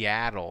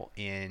Seattle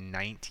in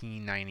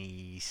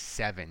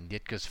 1997,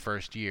 Ditka's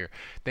first year.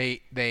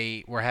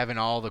 They were having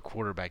all the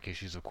quarterback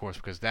issues, of course,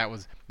 because that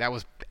was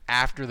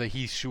after the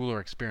Heath Schuler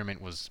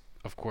experiment was,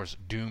 of course,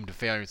 doomed to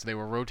failure. So they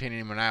were rotating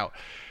him out.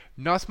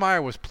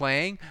 Nussmeier was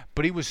playing,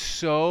 but he was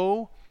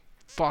so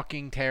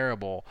fucking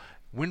terrible.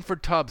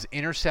 Winford Tubbs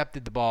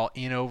intercepted the ball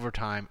in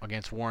overtime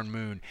against Warren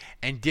Moon,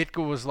 and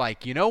Ditka was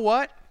like, you know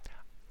what?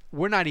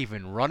 We're not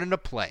even running a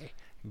play.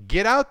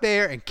 Get out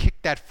there and kick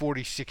that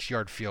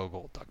 46-yard field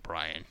goal, Doug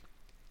Bryan.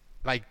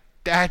 Like,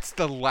 that's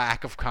the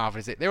lack of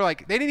confidence. They were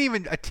like, they didn't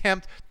even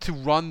attempt to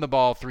run the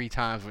ball 3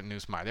 times with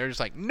Nussmeier. They're just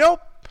like,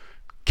 nope,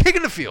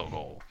 kicking the field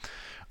goal.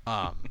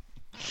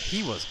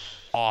 He was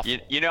awful.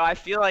 I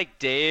feel like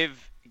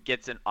Dave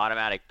gets an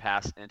automatic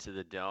pass into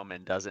the dome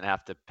and doesn't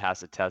have to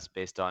pass a test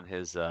based on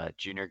his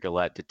Junior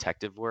Gillette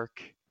detective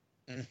work.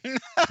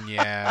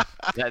 Yeah.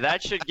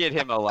 That should get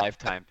him a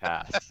lifetime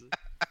pass.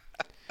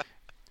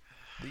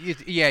 You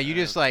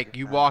just like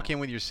you walk in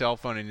with your cell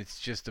phone and it's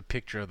just a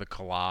picture of the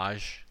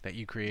collage that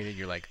you created.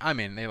 You're like, I'm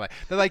in. They're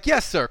like,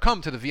 yes, sir,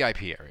 come to the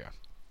VIP area.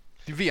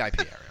 The VIP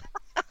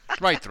area.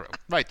 Right through.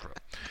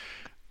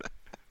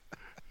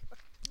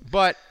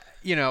 But,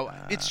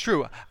 it's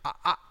true.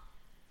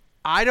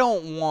 I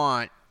don't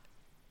want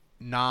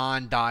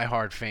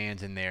non-diehard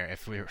fans in there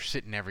if we're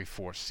sitting every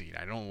fourth seat.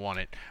 I don't want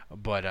it.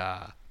 But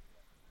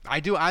I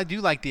do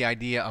like the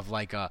idea of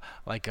like a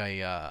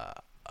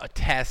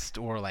test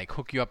or like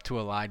hook you up to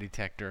a lie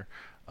detector.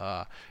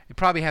 You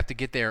probably have to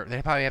get there.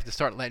 They probably have to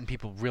start letting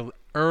people real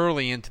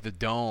early into the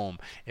dome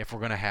if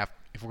we're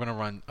gonna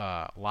run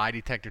lie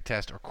detector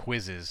tests or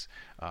quizzes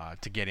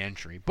to get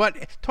entry. But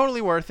it's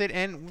totally worth it.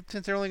 And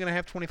since they're only gonna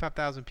have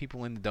 25,000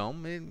 people in the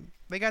dome,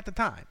 they got the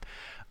time.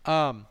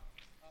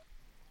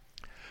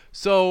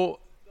 So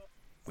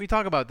we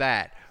talk about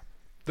that.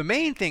 The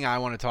main thing I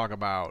want to talk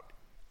about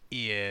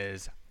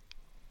is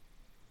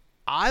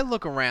I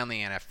look around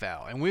the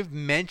NFL, and we've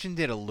mentioned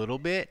it a little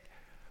bit,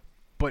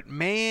 but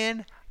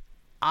man,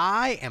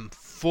 I am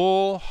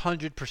full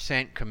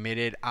 100%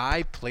 committed.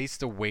 I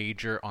placed a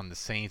wager on the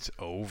Saints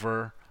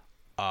over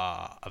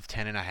of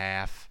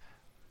 10.5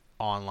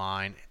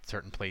 online at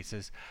certain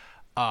places.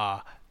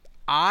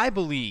 I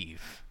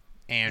believe,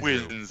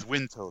 Andrew,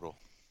 win total.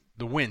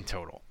 The win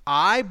total.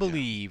 I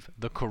believe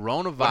the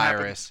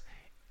coronavirus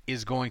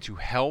is going to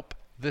help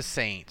the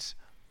Saints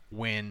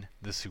win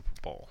the Super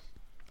Bowl.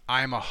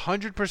 I am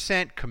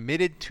 100%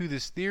 committed to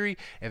this theory.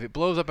 If it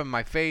blows up in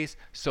my face,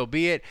 so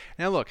be it.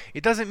 Now look,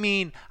 it doesn't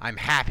mean I'm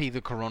happy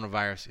the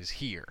coronavirus is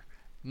here.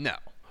 No.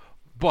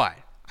 But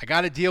I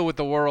got to deal with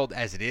the world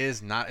as it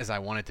is, not as I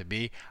want it to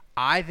be.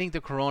 I think the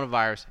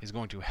coronavirus is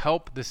going to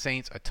help the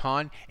Saints a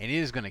ton, and it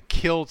is going to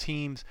kill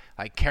teams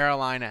like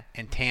Carolina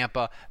and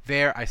Tampa.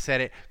 There, I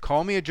said it.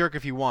 Call me a jerk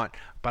if you want,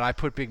 but I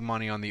put big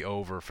money on the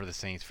over for the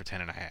Saints for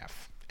 10.5.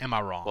 Am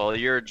I wrong? Well,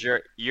 you're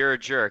a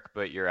jerk,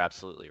 but you're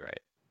absolutely right.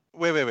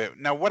 Wait.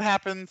 Now, what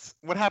happens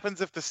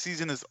if the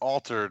season is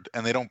altered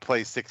and they don't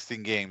play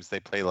 16 games?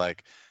 They play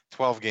like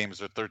 12 games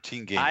or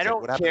 13 games. I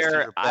don't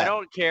care. I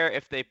don't care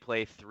if they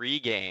play 3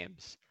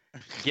 games,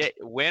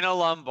 win a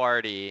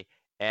Lombardi,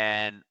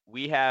 and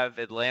we have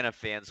Atlanta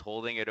fans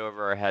holding it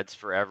over our heads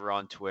forever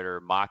on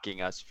Twitter,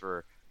 mocking us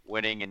for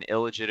winning an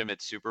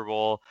illegitimate Super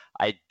Bowl.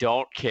 I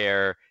don't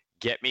care.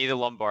 Get me the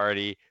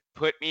Lombardi.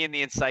 Put me in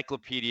the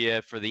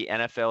encyclopedia for the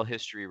NFL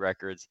history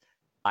records.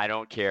 I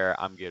don't care.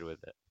 I'm good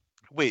with it.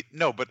 Wait,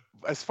 no, but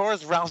as far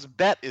as Ralph's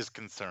bet is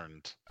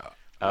concerned,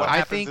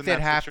 I think they'd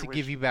have to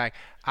give you back.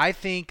 I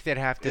think they'd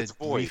have to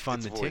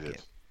refund the voided.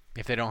 ticket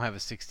if they don't have a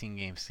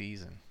 16-game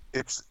season.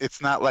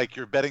 It's not like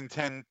you're betting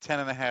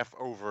 10.5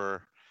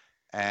 over,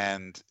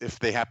 and if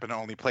they happen to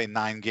only play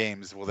 9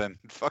 games, well then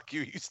fuck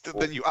you.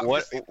 Then you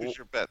obviously lose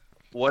your bet.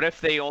 What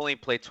if they only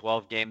play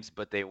 12 games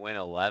but they win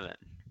 11?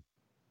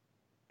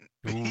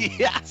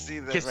 Yeah, see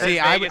that. Because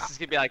Vegas is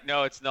gonna be like,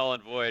 no, it's null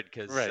and void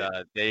because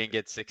they didn't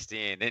get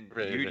 16, and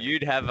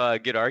you'd have a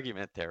good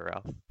argument there,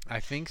 Ralph. I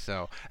think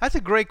so. That's a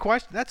great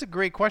question. That's a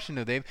great question,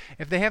 though, Dave.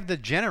 If they have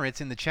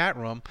degenerates in the chat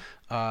room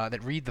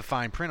that read the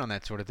fine print on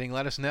that sort of thing,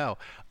 let us know.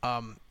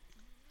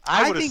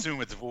 I would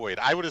assume it's void.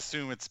 I would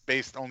assume it's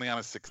based only on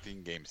a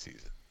 16-game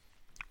season.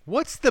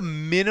 What's the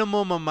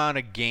minimum amount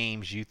of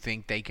games you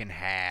think they can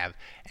have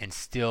and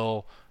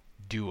still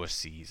do a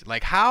season?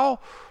 Like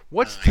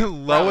what's the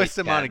lowest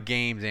amount of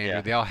games,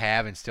 Andrew, they'll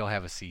have and still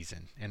have a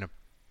season? In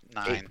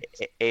 9.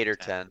 8 or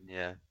 10,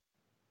 yeah.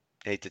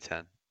 8 to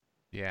 10.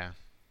 Yeah.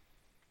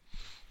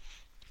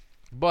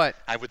 But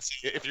I would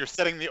say if you're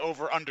setting the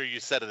over under,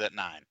 you set it at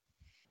 9.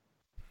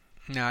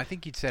 No, I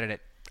think you'd set it at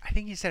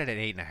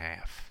 8.5.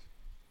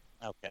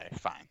 Okay,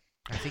 fine.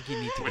 I think you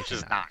need to Which get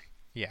is to 9.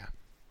 Yeah.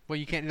 Well,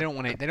 you can't. They don't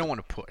want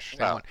to push.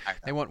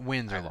 They want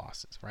wins or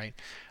losses, right?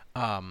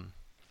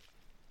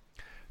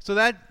 So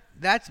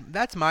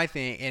that's my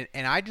thing,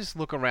 and I just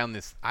look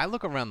around I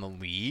look around the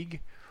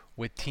league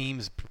with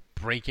teams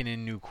breaking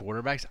in new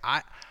quarterbacks.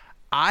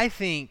 I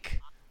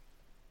think,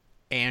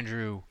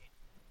 Andrew,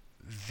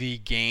 the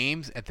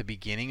games at the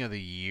beginning of the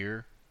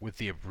year with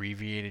the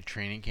abbreviated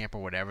training camp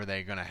or whatever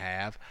they're going to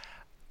have,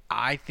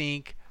 I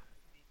think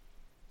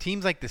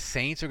teams like the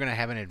Saints are going to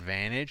have an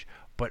advantage.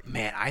 But,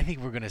 man, I think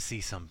we're going to see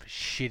some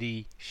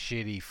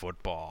shitty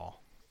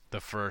football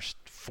the first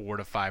 4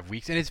 to 5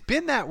 weeks. And it's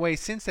been that way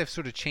since they've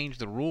sort of changed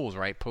the rules,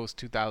 right,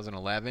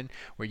 post-2011,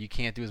 where you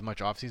can't do as much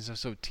offseason.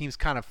 So teams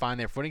kind of find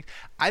their footing.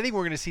 I think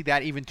we're going to see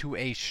that even to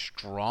a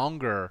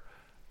stronger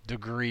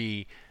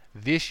degree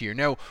this year.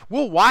 Now,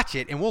 we'll watch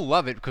it and we'll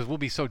love it because we'll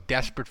be so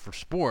desperate for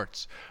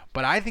sports.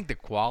 But I think the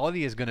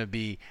quality is going to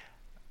be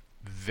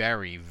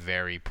very,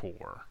 very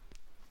poor.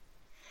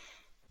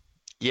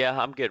 Yeah,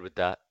 I'm good with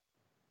that.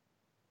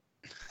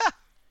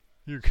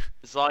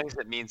 As long as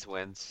it means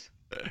wins.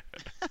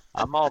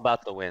 I'm all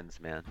about the wins,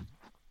 man.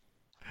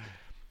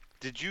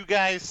 Did you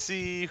guys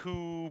see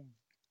who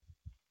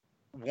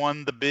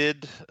won the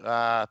bid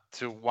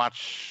to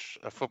watch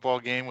a football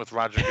game with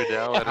Roger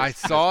Goodell. I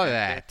saw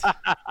that.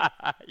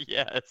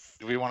 Yes.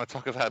 Do we want to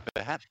talk about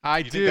that?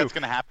 I do. You do. think that's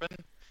going to happen?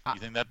 You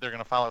think that they're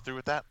going to follow through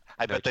with that?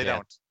 I bet they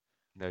don't.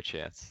 No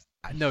chance.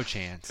 No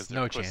chance.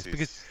 No chance.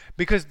 Pussies.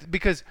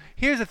 Because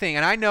here's the thing,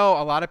 and I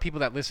know a lot of people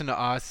that listen to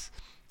us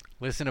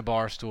listen to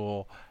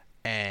Barstool,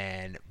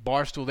 and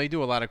Barstool, they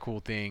do a lot of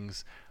cool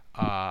things.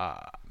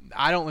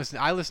 I don't listen.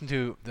 I listen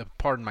to the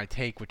Pardon My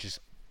Take, which is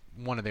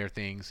one of their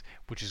things,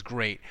 which is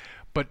great.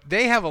 But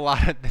they have a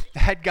lot of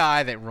that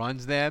guy that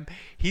runs them.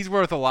 He's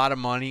worth a lot of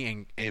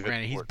money, and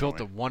granted, he's built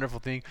a wonderful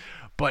thing,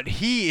 but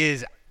he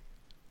is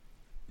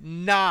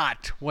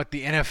not what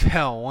the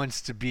NFL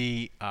wants to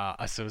be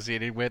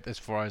associated with as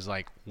far as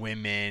like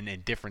women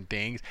and different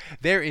things.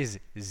 There is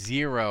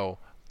zero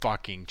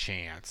fucking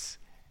chance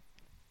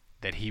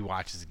that he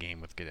watches a game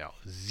with Goodell.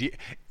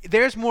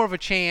 There's more of a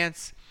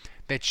chance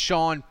that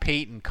Sean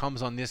Payton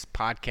comes on this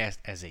podcast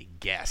as a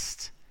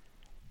guest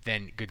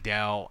than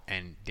Goodell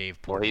and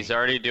Dave Portnoy. Well, he's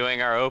already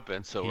doing our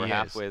open, so we're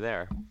halfway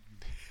there.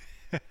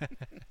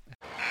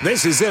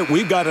 This is it.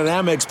 We've got an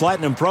Amex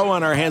Platinum Pro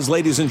on our hands,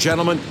 ladies and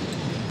gentlemen.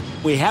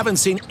 We haven't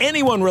seen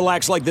anyone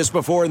relax like this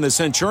before in the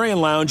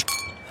Centurion Lounge.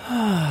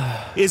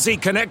 Is he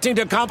connecting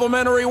to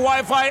complimentary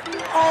Wi-Fi?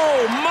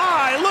 Oh,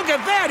 my. Look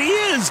at that. He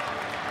is.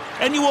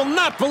 And you will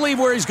not believe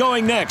where he's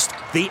going next.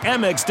 The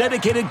Amex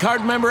dedicated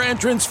card member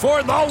entrance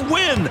for the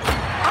win.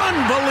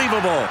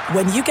 Unbelievable.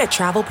 When you get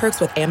travel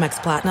perks with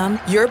Amex Platinum,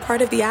 you're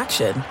part of the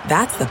action.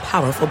 That's the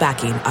powerful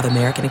backing of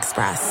American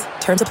Express.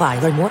 Terms apply.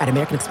 Learn more at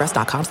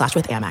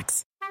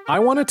americanexpress.com/withAmex. I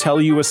want to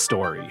tell you a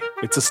story.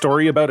 It's a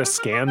story about a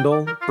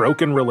scandal,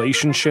 broken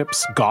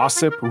relationships,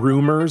 gossip,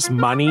 rumors,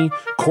 money,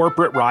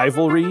 corporate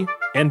rivalry,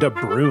 and a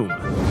broom.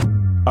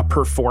 A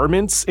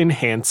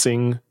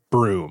performance-enhancing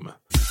broom.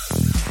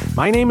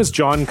 My name is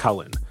John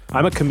Cullen.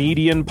 I'm a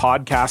comedian,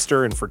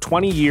 podcaster, and for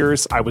 20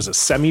 years, I was a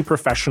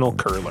semi-professional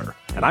curler.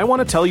 And I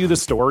want to tell you the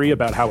story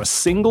about how a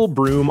single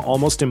broom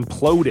almost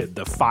imploded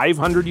the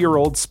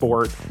 500-year-old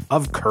sport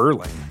of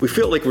curling. We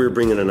felt like we were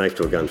bringing a knife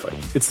to a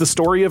gunfight. It's the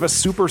story of a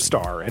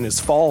superstar and his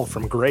fall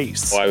from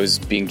grace. I was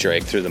being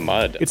dragged through the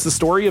mud. It's the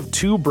story of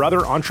two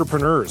brother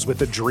entrepreneurs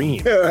with a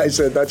dream. I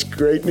said, that's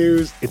great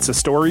news. It's a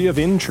story of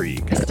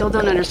intrigue. I still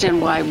don't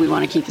understand why we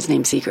want to keep his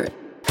name secret.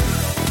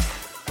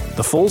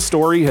 The full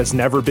story has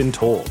never been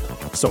told,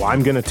 so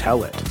I'm going to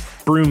tell it.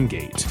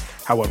 Broomgate,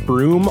 how a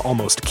broom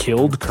almost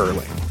killed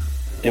curling.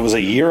 It was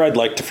a year I'd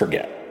like to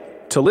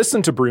forget. To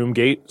listen to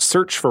Broomgate,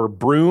 search for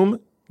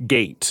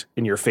Broomgate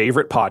in your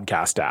favorite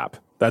podcast app.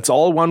 That's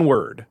all one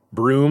word,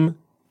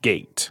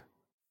 Broomgate.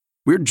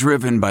 We're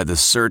driven by the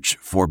search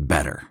for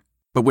better.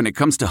 But when it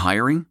comes to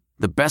hiring,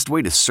 the best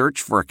way to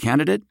search for a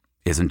candidate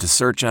isn't to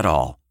search at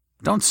all.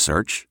 Don't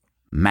search,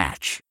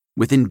 match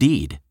with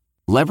Indeed.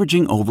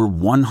 Leveraging over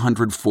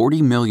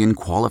 140 million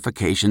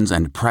qualifications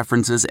and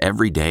preferences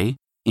every day,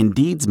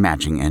 Indeed's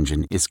matching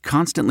engine is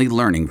constantly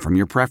learning from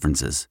your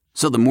preferences.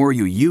 So the more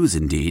you use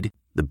Indeed,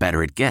 the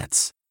better it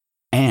gets.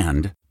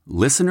 And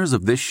listeners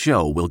of this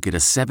show will get a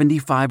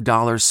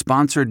 $75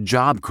 sponsored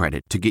job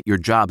credit to get your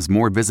jobs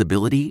more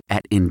visibility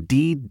at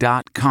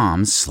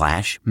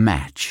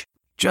Indeed.com/match.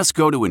 Just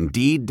go to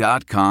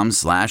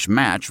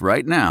Indeed.com/match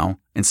right now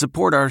and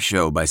support our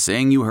show by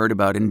saying you heard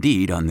about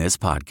Indeed on this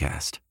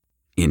podcast.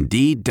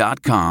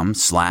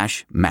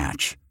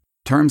 Indeed.com/match.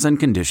 Terms and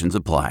conditions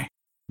apply.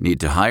 Need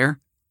to hire?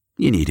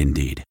 You need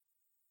Indeed.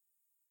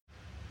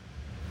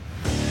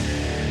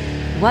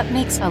 What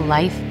makes a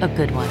life a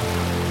good one?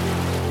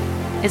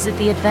 Is it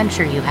the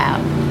adventure you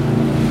have?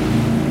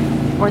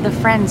 Or the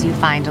friends you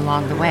find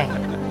along the way?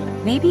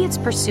 Maybe it's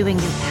pursuing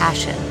your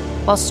passion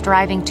while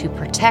striving to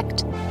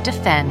protect,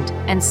 defend,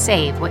 and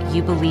save what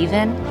you believe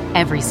in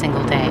every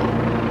single day.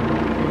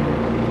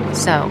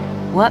 So,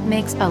 what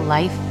makes a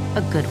life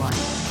a good one?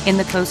 In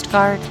the Coast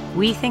Guard,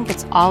 we think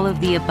it's all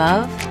of the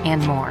above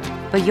and more,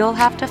 but you'll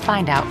have to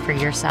find out for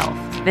yourself.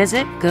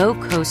 Visit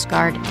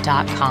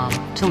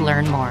GoCoastGuard.com to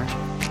learn more.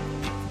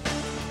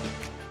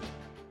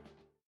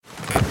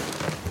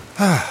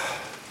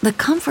 The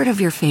comfort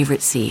of your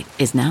favorite seat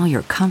is now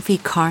your comfy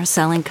car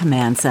selling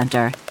command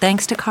center,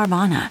 thanks to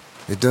Carvana.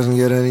 It doesn't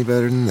get any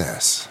better than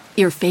this.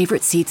 Your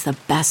favorite seat's the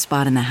best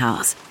spot in the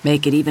house.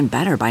 Make it even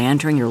better by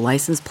entering your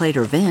license plate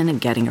or VIN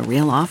and getting a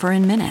real offer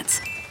in minutes.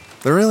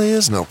 There really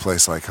is no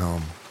place like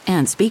home.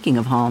 And speaking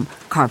of home,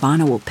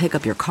 Carvana will pick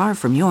up your car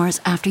from yours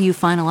after you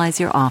finalize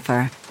your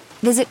offer.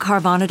 Visit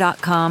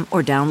Carvana.com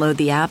or download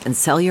the app and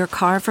sell your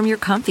car from your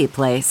comfy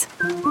place.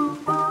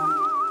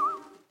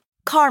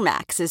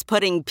 CarMax is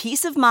putting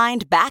peace of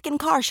mind back in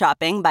car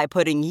shopping by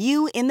putting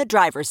you in the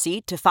driver's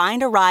seat to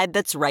find a ride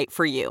that's right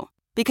for you.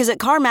 Because at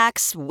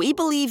CarMax, we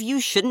believe you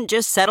shouldn't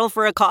just settle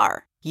for a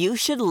car. You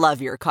should love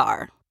your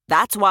car.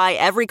 That's why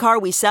every car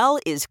we sell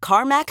is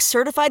CarMax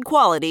certified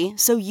quality,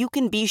 so you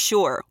can be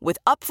sure with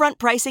upfront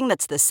pricing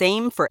that's the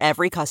same for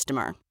every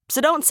customer. So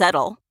don't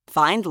settle.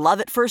 Find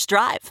love at first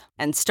drive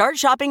and start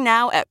shopping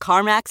now at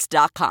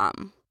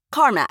CarMax.com.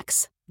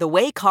 CarMax, the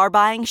way car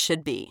buying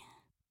should be.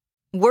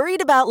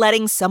 Worried about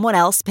letting someone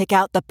else pick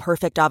out the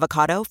perfect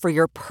avocado for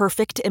your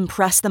perfect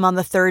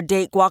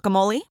impress-them-on-the-third-date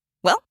guacamole?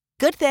 Well,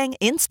 good thing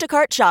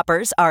Instacart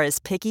shoppers are as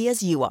picky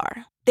as you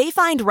are. They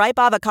find ripe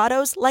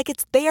avocados like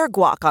it's their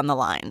guac on the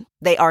line.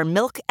 They are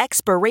milk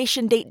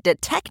expiration date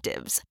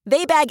detectives.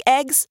 They bag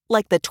eggs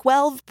like the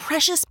 12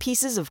 precious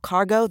pieces of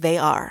cargo they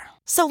are.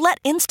 So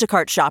let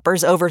Instacart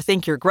shoppers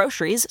overthink your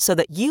groceries so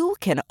that you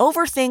can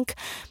overthink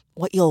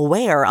what you'll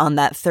wear on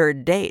that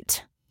third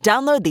date.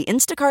 Download the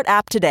Instacart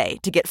app today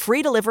to get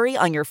free delivery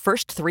on your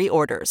first 3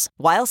 orders,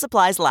 while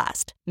supplies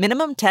last.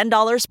 Minimum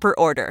 $10 per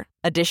order.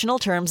 Additional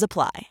terms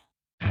apply.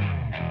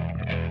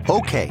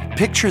 Okay,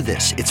 picture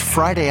this. It's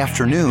Friday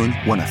afternoon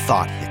when a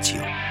thought hits you.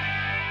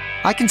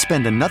 I can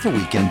spend another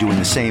weekend doing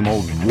the same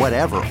old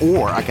whatever,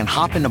 or I can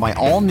hop into my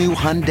all-new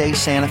Hyundai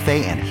Santa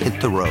Fe and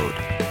hit the road.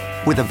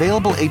 With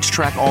available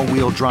H-Track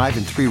all-wheel drive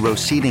and 3-row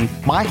seating,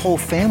 my whole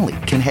family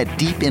can head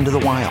deep into the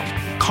wild.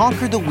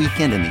 Conquer the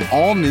weekend in the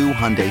all-new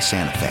Hyundai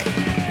Santa Fe.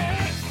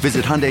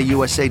 Visit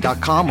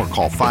HyundaiUSA.com or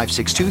call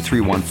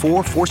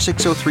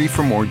 562-314-4603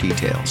 for more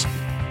details.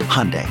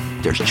 Hyundai,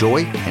 there's joy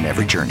in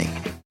every journey.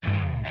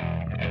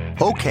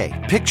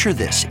 Okay, picture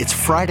this. It's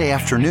Friday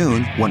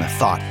afternoon when a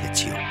thought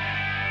hits you.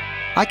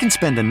 I can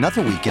spend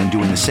another weekend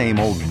doing the same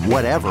old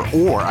whatever,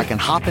 or I can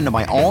hop into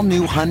my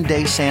all-new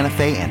Hyundai Santa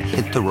Fe and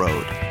hit the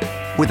road.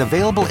 With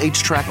available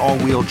H-Track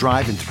all-wheel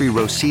drive and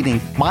 3-row seating,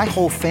 my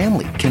whole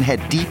family can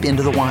head deep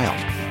into the wild.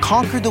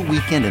 Conquer the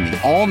weekend in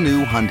the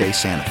all-new Hyundai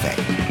Santa Fe.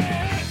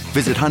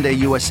 Visit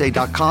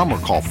HyundaiUSA.com or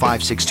call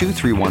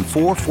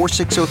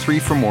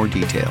 562-314-4603 for more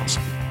details.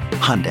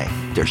 Hyundai,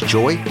 there's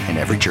joy in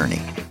every journey.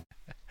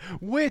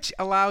 Which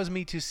allows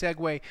me to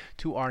segue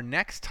to our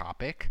next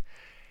topic.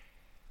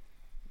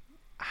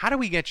 How do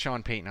we get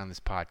Sean Payton on this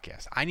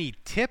podcast? I need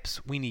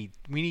tips. We need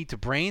to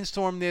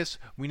brainstorm this.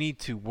 We need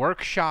to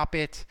workshop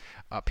it.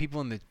 People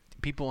in the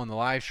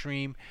live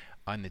stream,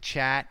 on the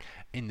chat,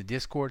 in the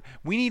Discord.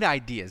 We need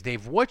ideas.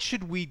 Dave, what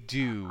should we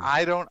do?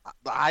 I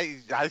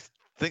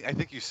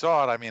think you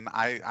saw it. I mean,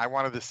 I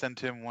wanted to send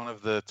him one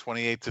of the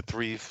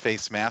 28-3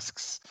 face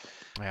masks.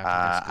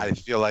 Yeah, I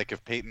feel like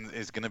if Peyton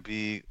is going to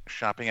be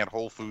shopping at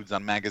Whole Foods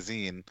on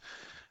Magazine,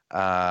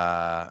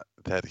 that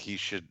he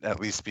should at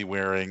least be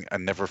wearing a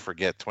never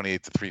forget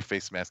 28-3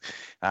 face mask.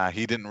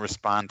 He didn't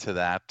respond to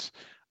that.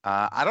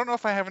 I don't know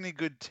if I have any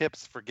good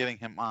tips for getting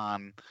him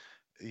on.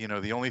 You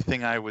know, the only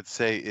thing I would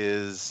say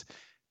is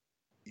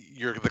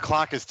the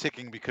clock is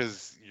ticking,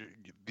 because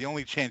the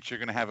only chance you're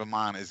going to have him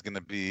on is going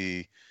to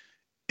be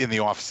in the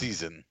off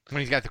season when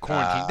he's got the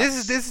quarantine.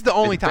 This is the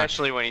only time,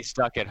 especially when he's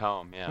stuck at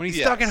home. Yeah, when he's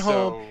stuck at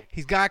home,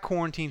 he's got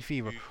quarantine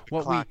fever.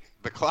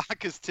 The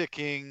clock is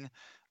ticking.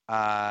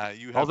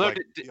 You have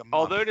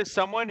although to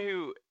someone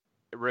who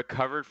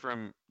recovered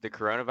from the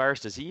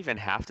coronavirus, does he even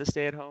have to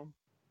stay at home?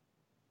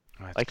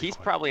 He's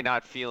probably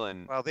not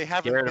feeling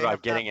scared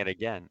about getting it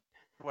again.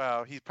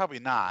 Well, he's probably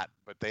not,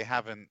 but they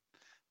haven't.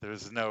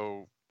 There's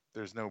no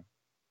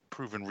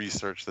proven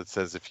research that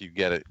says if you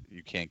get it,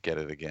 you can't get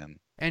it again.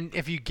 And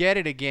if you get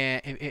it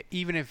again,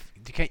 even if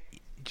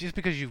just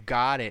because you've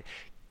got it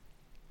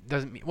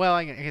doesn't mean. Well,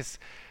 I guess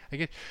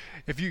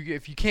if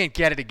you can't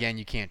get it again,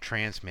 you can't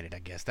transmit it. I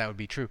guess that would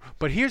be true.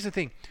 But here's the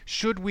thing: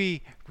 should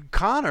we?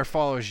 Connor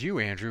follows you,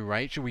 Andrew,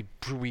 right? Should we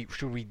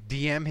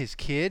DM his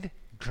kid?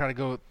 Try to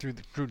go through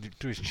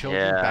his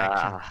children. Yeah, back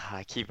to...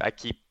 I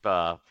keep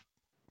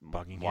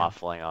bugging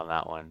waffling on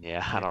that one.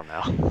 Yeah, I don't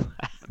know.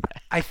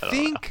 I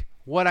think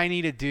what I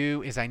need to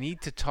do is I need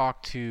to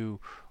talk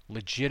to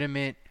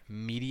legitimate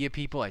media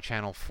people at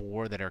Channel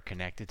 4 that are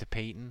connected to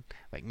Peyton,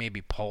 like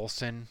maybe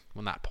Paulson.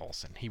 Well, not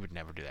Paulson. He would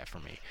never do that for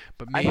me.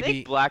 But maybe I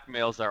think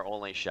blackmail's our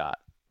only shot.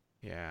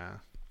 Yeah.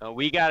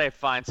 We got to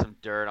find some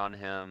dirt on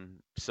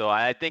him. So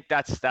I think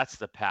that's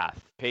the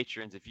path.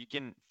 Patrons, if you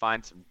can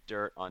find some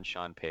dirt on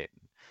Sean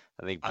Payton,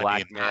 I think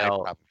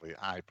blackmail.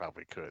 I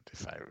probably could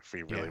if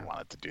we really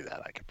wanted to do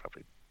that. I could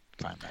probably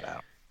find that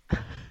out.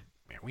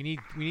 Man, we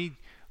need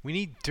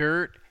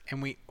dirt,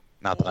 and we.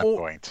 Not that I'm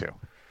going to.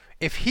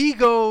 If he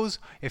goes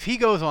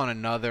on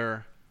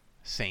another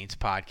Saints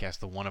podcast,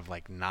 the one of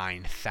like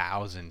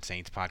 9,000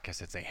 Saints podcasts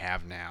that they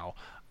have now,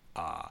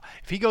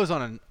 if he goes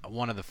on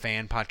one of the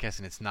fan podcasts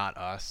and it's not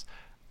us,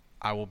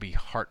 I will be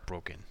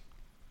heartbroken,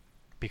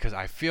 because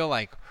I feel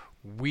like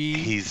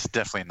he's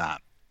definitely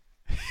not.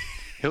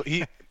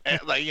 He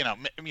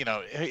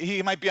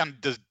might be on.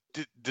 Does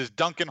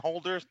Duncan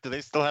Holders? Do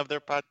they still have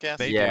their podcast?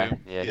 They do.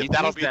 Yeah.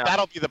 That'll be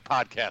the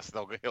podcast.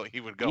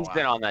 He would go. He's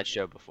been on that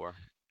show before.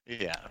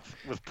 Yeah,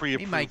 with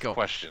pre-approved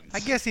questions. I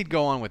guess he'd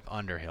go on with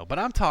Underhill, but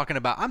I'm talking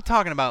about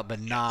the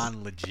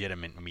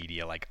non-legitimate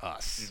media like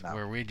us,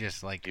 where we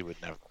just like a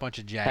bunch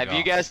of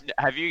jagoffs.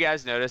 Have you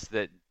guys noticed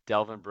that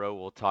Delvin Breaux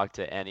will talk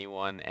to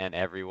anyone and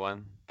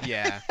everyone?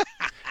 Yeah,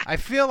 I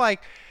feel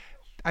like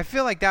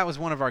that was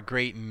one of our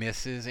great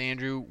misses,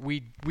 Andrew. We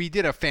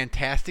did a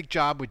fantastic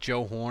job with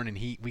Joe Horn, and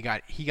he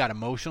got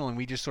emotional, and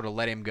we just sort of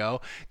let him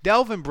go.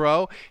 Delvin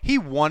Breaux, he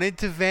wanted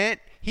to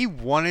vent. he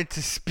wanted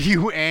to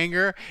spew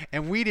anger,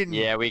 and we didn't.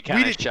 Yeah, we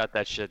kind of shut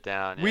that shit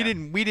down. Yeah.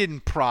 We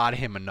didn't prod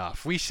him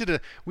enough. We should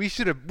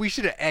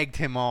have egged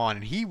him on,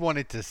 and he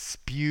wanted to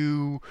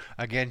spew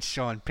against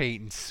Sean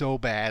Payton so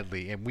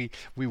badly, and we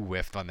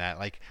whiffed on that.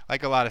 Like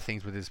a lot of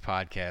things with this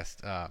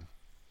podcast,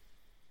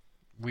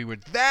 we were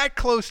that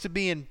close to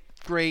being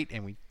great,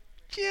 and we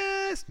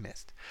just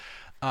missed.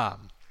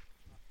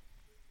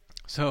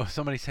 So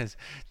somebody says,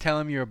 tell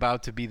him you're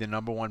about to be the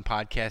 #1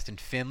 podcast in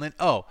Finland.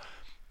 Oh,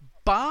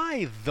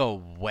 by the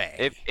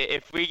way,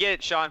 if we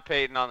get Sean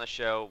Payton on the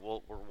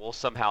show, we'll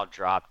somehow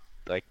drop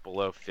like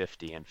below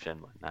 50 in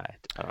Finland. I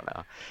don't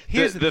know.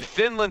 Here's the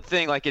Finland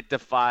thing, like, it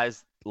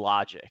defies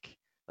logic.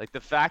 Like, the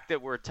fact that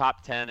we're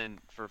top 10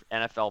 for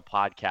NFL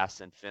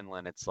podcasts in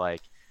Finland, it's like,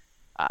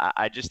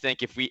 I just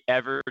think if we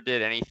ever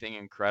did anything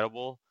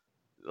incredible,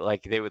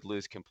 like, they would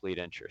lose complete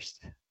interest.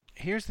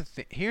 Here's the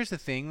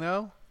thing,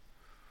 though.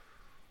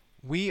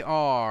 We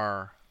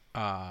are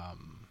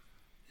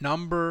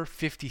number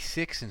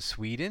 56 in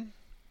Sweden.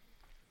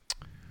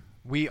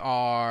 We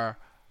are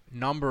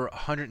number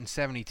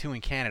 172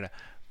 in Canada.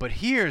 But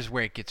here's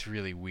where it gets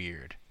really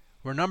weird.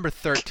 We're number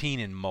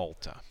 13 in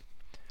Malta.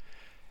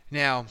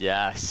 Now,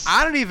 yes.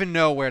 I don't even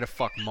know where the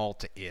fuck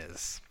Malta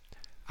is.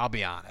 I'll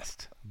be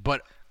honest.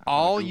 But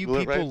all you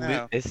people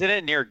live. Isn't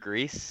it near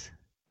Greece?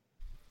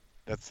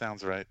 That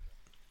sounds right.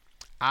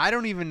 I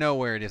don't even know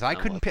where it is. I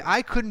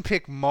couldn't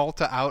pick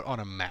Malta out on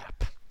a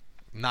map.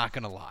 Not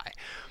gonna lie.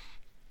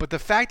 But the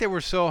fact that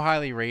we're so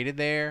highly rated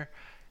there,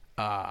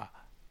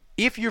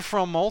 if you're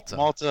from Malta.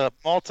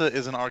 Malta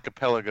is an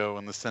archipelago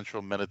in the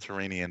central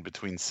Mediterranean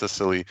between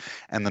Sicily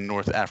and the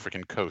North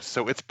African coast.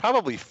 So it's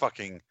probably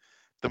fucking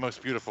the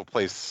most beautiful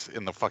place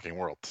in the fucking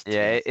world.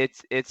 Yeah,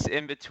 it's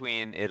in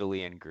between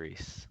Italy and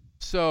Greece.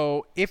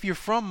 So if you're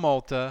from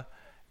Malta,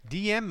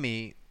 DM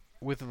me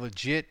with a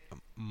legit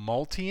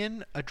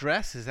Maltian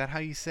address. Is that how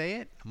you say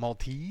it?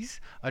 Maltese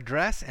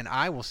address, and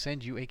I will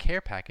send you a care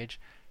package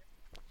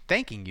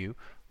thanking you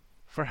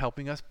for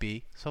helping us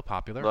be so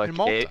popular in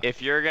Malta.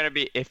 If you're gonna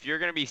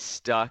be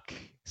stuck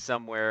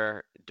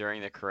somewhere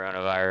during the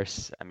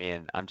coronavirus, I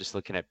mean, I'm just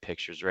looking at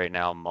pictures right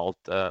now.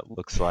 Malta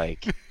looks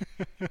like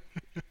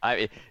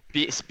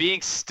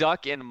being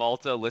stuck in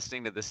Malta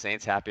listening to the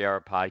Saints Happy Hour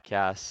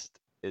podcast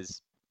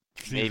is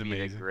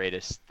maybe the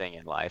greatest thing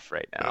in life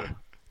right now.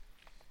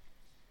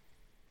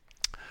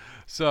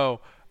 So,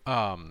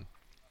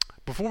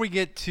 before we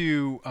get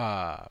to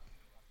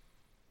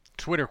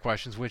Twitter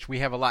questions, which we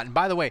have a lot, and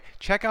by the way,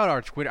 check out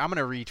our Twitter. I'm going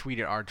to retweet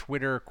it. Our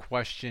Twitter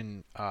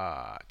question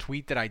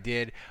tweet that I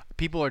did.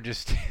 People are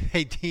just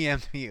they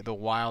DM'd me the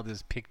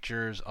wildest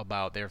pictures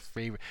about their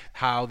favorite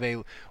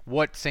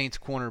what Saints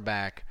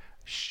cornerback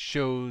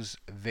shows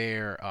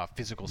their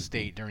physical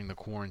state during the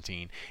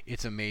quarantine.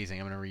 It's amazing.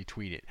 I'm going to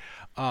retweet it.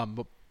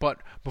 But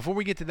before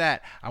we get to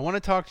that, I want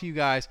to talk to you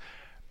guys.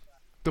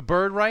 The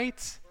Bird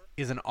Rights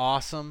is an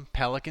awesome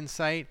Pelican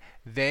site.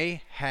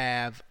 They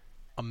have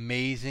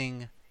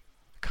amazing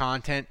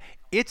content.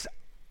 It's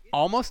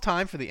almost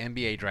time for the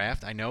NBA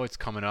draft. I know it's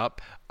coming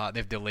up.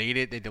 They've delayed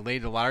it. They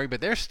delayed the lottery,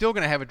 but they're still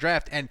going to have a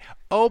draft. And,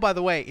 oh, by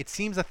the way, it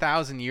seems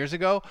 1,000 years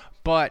ago,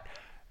 but,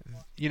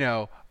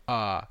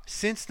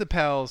 since the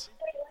Pels...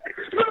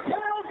 The Pels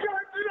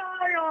got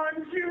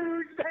Zion,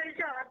 dude. They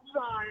got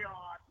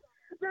Zion.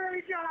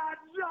 They got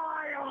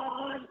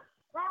Zion.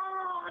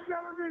 Oh, I've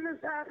never been this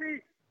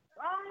happy.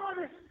 Oh,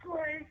 this is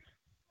great.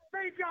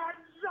 They got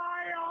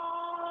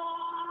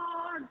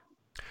Zion.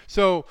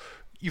 So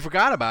you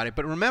forgot about it,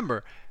 but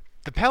remember,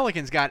 the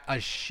Pelicans got a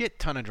shit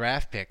ton of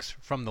draft picks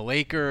from the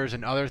Lakers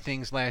and other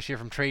things last year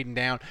from trading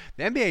down.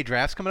 The NBA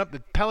draft's coming up. The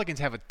Pelicans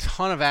have a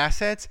ton of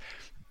assets.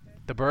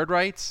 The Bird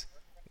Rights,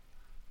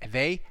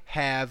 they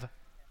have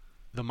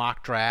the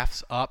mock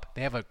drafts up.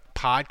 They have a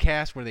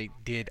podcast where they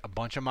did a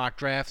bunch of mock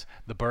drafts.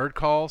 The Bird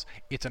Calls.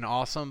 It's an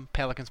awesome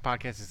Pelicans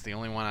podcast. It's the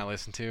only one I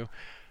listen to.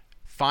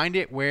 Find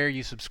it where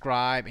you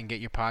subscribe and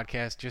get your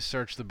podcast. Just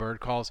search The Bird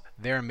Calls.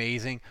 They're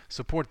amazing.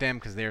 Support them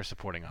because they're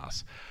supporting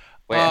us.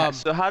 Wait,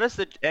 so how does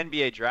the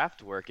NBA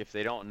draft work if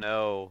they don't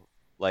know,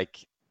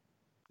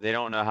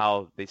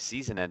 how the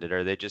season ended?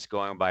 Are they just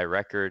going by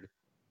record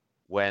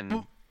when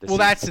the season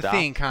that's stopped? The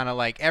thing, kind of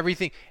like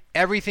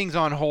everything's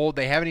on hold.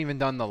 They haven't even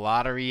done the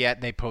lottery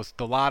yet.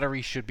 The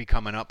lottery should be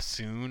coming up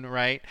soon,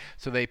 right?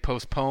 So they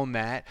postponed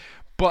that.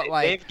 But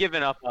they've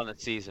given up on the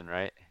season,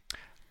 right?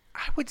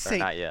 I would say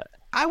not yet.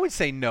 I would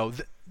say no.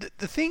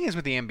 The thing is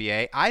with the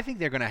NBA, I think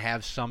they're going to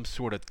have some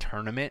sort of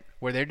tournament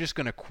where they're just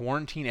going to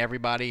quarantine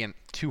everybody in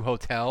 2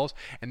 hotels,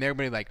 and they're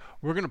going to be like,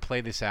 we're going to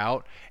play this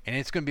out, and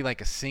it's going to be like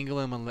a single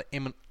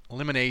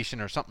elimination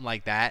or something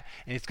like that,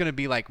 and it's going to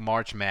be like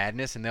March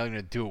Madness, and they're going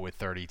to do it with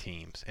 30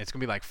 teams. And it's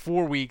going to be like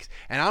 4 weeks,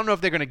 and I don't know if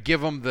they're going to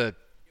give them the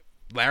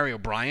Larry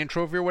O'Brien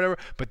trophy or whatever,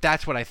 but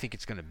that's what I think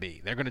it's going to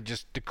be. They're going to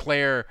just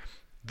declare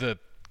the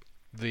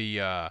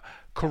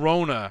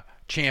Corona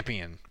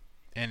champion,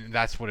 and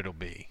that's what it'll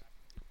be.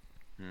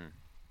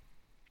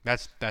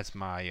 That's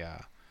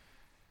my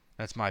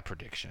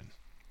prediction.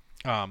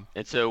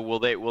 And so will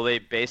they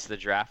base the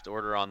draft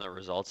order on the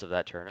results of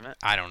that tournament?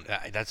 I don't.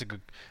 That's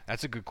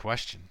a good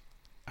question.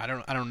 I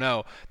don't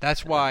know.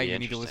 That's why you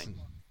need to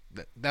listen.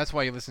 That's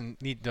why you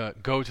need to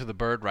go to the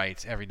Bird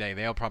Rights every day.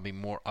 They'll probably be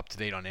more up to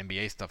date on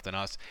NBA stuff than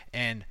us,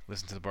 and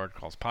listen to the Bird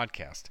Calls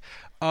podcast.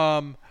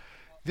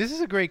 This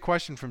is a great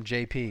question from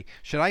JP.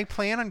 Should I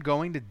plan on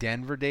going to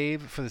Denver,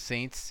 Dave, for the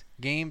Saints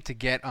game to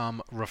get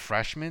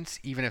refreshments,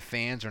 even if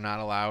fans are not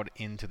allowed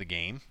into the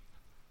game?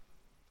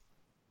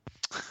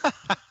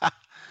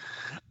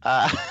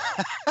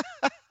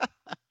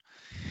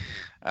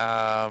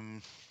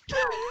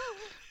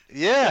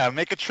 Yeah,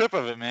 make a trip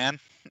of it, man.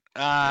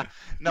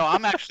 No,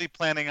 I'm actually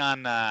planning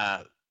on.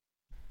 I'm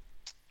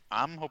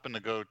hoping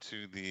to go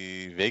to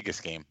the Vegas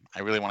game.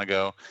 I really want to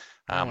go.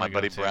 My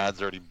buddy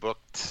Brad's already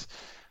booked.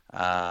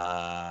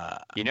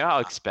 You know how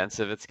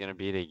expensive it's going to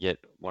be to get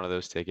one of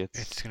those tickets?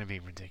 It's going to be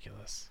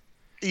ridiculous.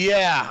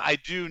 Yeah, I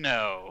do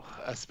know.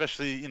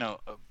 Especially,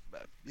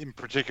 in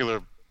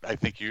particular, I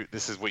think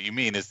this is what you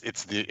mean is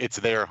it's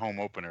their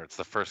home opener. It's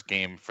the first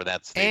game for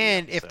that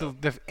stadium.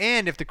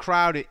 And if the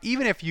crowd,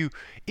 even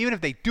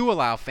if they do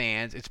allow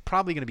fans, it's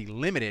probably going to be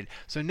limited.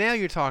 So now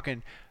you're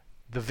talking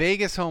the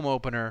Vegas home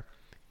opener,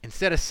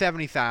 instead of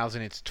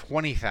 70,000, it's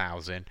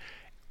 20,000.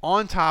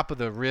 On top of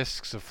the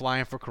risks of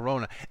flying for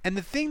Corona. And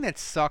the thing that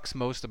sucks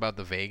most about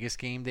the Vegas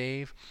game,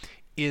 Dave,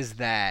 is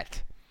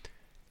that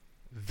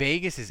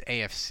Vegas is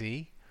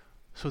AFC,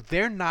 so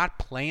they're not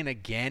playing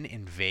again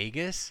in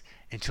Vegas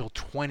until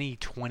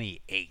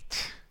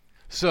 2028.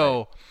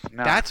 So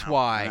that's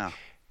why,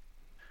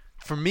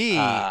 for me,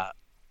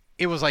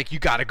 it was like, you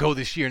got to go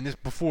this year. And this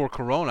before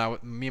Corona,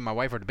 me and my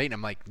wife were debating.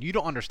 I'm like, you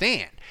don't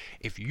understand.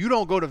 If you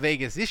don't go to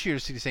Vegas this year to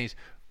see the Saints,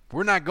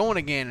 we're not going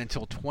again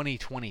until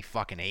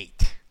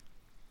 2028.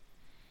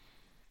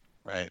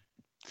 Right.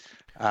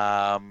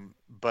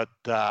 But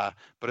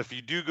if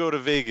you do go to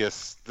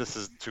Vegas, this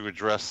is to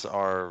address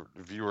our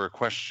viewer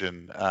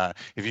question.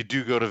 If you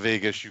do go to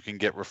Vegas, you can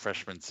get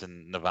refreshments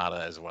in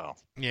Nevada as well.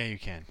 Yeah, you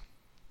can.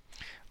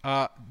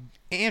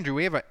 Andrew,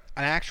 we have an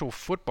actual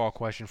football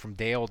question from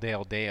Dale.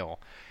 The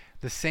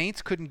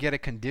Saints couldn't get a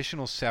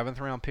conditional 7th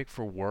round pick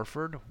for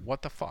Warford.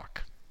 What the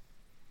fuck?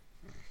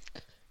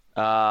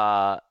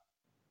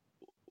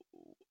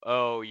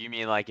 Oh, you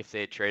mean like if they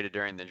had traded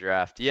during the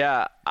draft?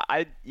 Yeah,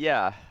 I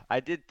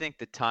did think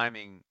the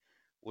timing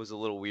was a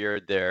little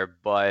weird there,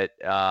 but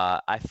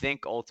I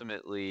think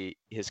ultimately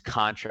his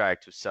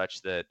contract was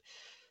such that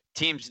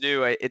teams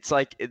knew. It's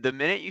like the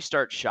minute you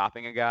start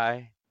shopping a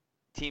guy,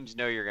 teams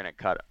know you're going to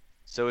cut him.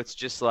 So it's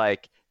just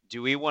like,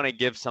 do we want to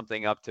give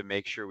something up to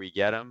make sure we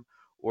get him,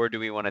 or do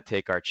we want to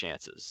take our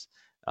chances?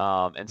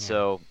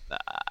 So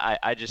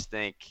I just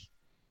think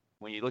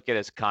when you look at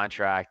his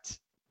contract,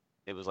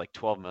 it was like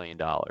 $12 million,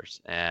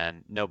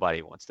 and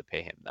nobody wants to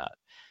pay him that.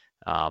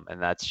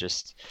 And that's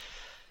just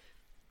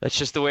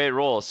the way it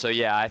rolls. So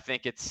yeah, I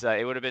think it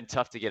would have been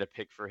tough to get a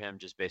pick for him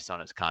just based on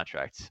his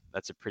contract.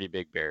 That's a pretty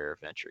big barrier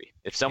of entry.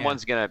 If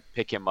someone's going to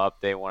pick him up,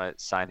 they want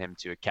to sign him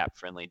to a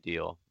cap-friendly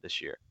deal this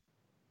year.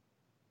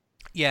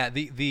 Yeah,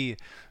 the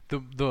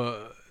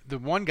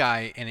one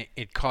guy, and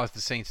it caused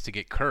the Saints to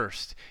get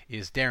cursed,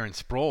 is Darren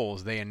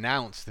Sproles. They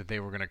announced that they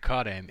were going to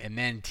cut him, and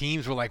then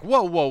teams were like,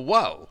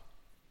 whoa.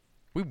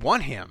 We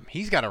want him.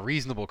 He's got a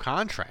reasonable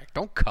contract.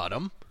 Don't cut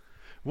him.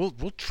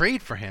 We'll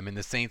trade for him. And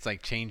the Saints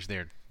changed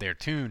their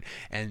tune,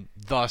 and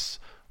thus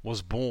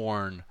was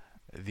born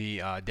the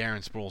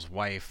Darren Sproles'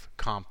 wife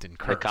Compton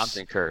curse. The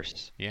Compton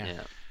curse.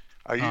 Yeah.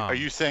 Are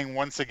you saying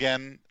once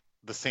again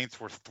the Saints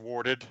were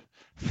thwarted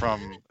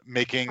from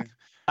making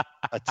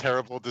a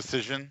terrible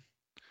decision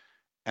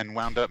and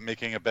wound up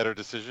making a better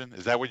decision?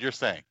 Is that what you're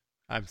saying?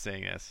 I'm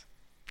saying this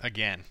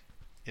again.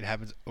 It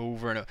happens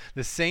over and over.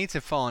 The Saints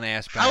have fallen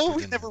ass backwards. How have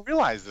we never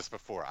realized this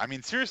before? I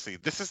mean, seriously,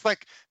 this is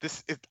like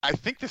this. I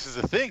think this is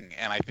a thing,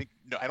 and I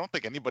don't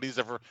think anybody's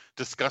ever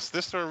discussed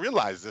this or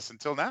realized this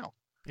until now.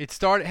 It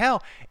started.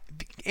 Hell,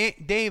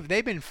 Dave,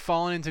 they've been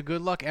falling into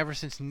good luck ever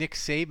since Nick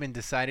Saban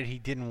decided he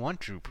didn't want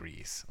Drew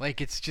Brees.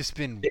 Like, it's just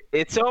been.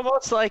 It's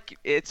almost like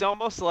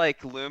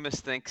Loomis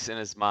thinks in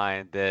his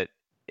mind that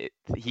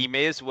he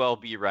may as well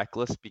be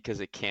reckless because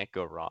it can't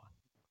go wrong.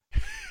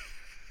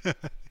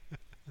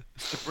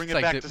 To bring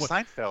it back to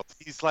Seinfeld,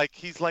 he's like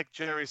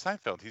Jerry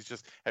Seinfeld. He's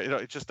just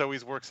it just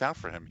always works out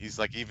for him. He's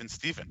like even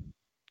Steven.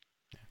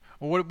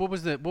 Well, what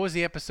was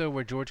the episode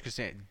where George could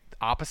say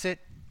opposite?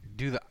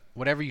 Do the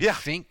whatever you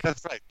think.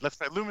 That's right.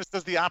 Loomis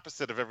does the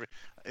opposite of every.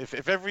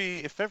 If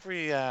every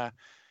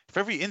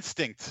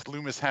instinct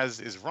Loomis has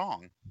is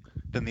wrong,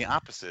 then the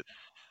opposite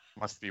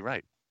must be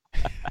right.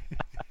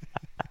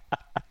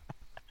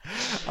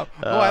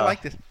 I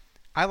like this.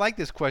 I like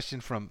this question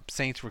from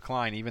Saints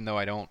Recline, even though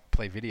I don't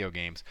play video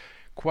games.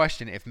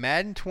 Question: if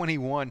Madden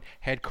 21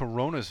 had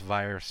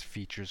coronavirus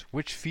features,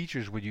 which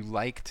features would you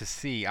like to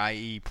see,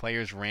 i.e.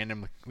 players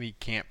randomly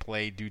can't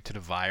play due to the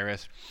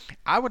virus?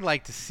 I would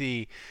like to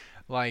see,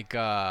 like,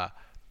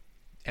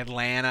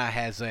 Atlanta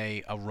has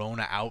a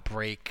Rona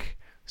outbreak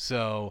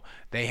So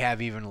they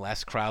have even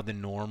less crowd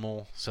than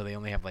normal. So they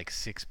only have like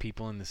 6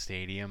 people in the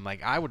stadium.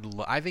 Like I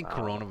think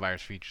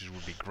coronavirus features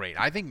would be great.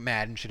 I think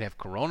Madden should have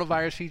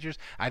coronavirus features.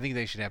 I think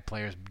they should have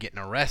players getting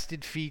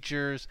arrested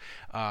features.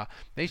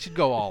 They should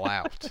go all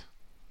out,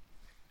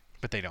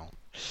 but they don't.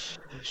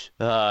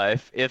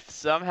 If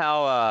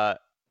somehow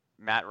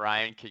Matt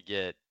Ryan could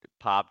get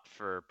popped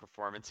for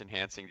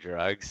performance-enhancing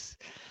drugs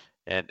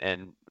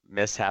and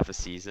miss half a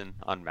season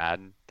on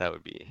Madden, that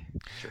would be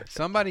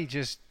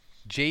terrific.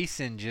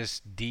 Jason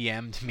just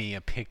DM'd me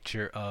a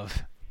picture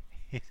of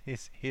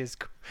his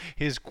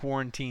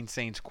quarantine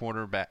Saints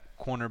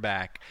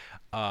cornerback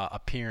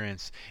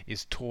appearance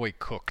is toy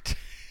cooked.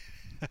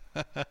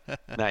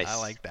 Nice. I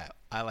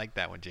like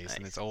that one,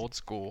 Jason. Nice. It's old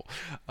school.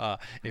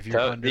 If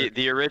you're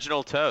the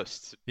original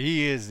toast.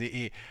 He is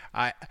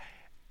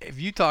if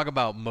you talk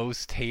about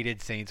most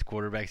hated Saints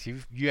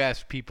quarterbacks, you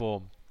ask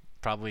people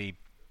probably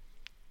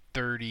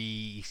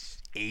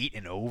 38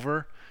 and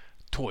over,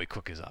 Toy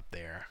Cook is up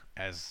there.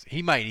 As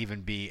he might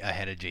even be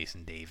ahead of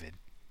Jason David,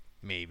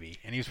 maybe.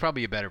 And he was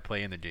probably a better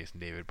player than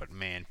Jason David, but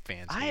man,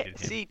 fans hated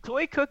him. See,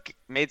 Toy Cook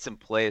made some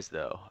plays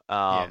though.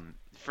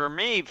 For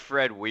me,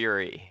 Fred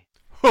Weary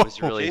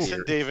was really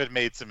Jason David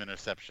made some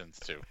interceptions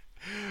too.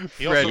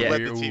 He Fred, also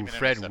led the team in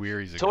Fred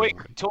Weary's a Toy good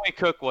one. Toy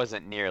Cook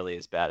wasn't nearly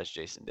as bad as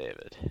Jason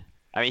David.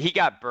 I mean, he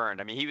got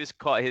burned. I mean, he was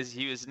called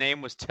his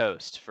name was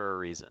Toast for a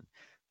reason.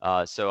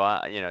 Toy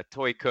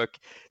Cook.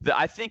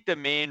 I think the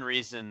main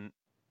reason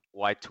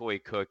why Toy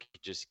Cook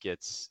just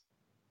gets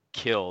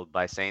killed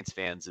by Saints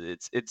fans,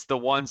 it's the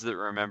ones that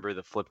remember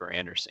the Flipper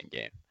Anderson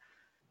game,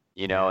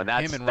 and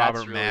that's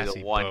really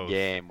Massey the one both.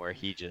 Game where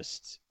he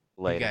just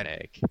laid an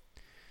egg.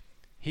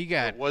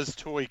 Was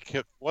Toy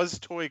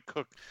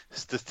Cook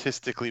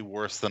statistically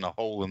worse than a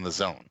hole in the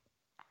zone?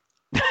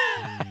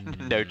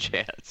 No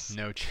chance.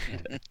 No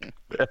chance.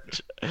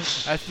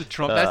 That's the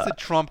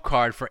trump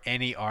card for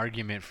any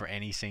argument for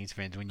any Saints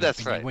fans when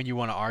you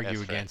want to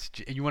argue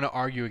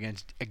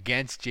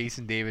against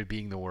Jason David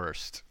being the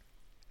worst.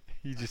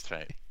 You just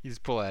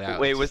pull that out.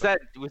 Wait, was it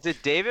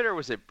David or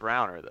was it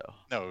Browner though?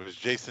 No, it was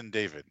Jason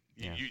David.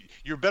 Yeah.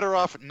 You're better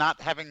off not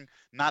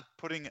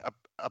putting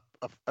an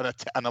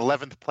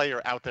 11th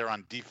player out there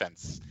on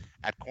defense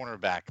at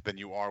cornerback than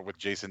you are with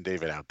Jason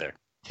David out there.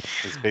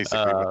 Is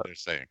basically what they're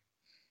saying.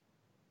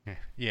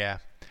 Yeah.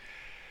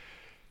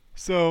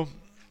 So,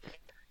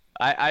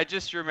 I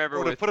just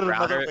remember to put it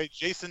Browner, another way,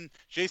 Jason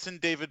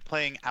David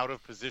playing out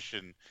of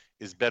position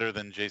is better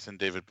than Jason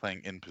David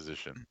playing in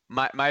position.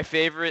 My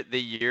favorite the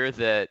year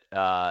that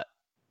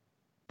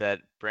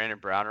Brandon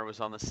Browner was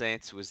on the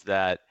Saints was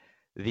that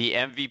the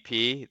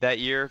MVP that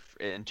year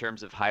in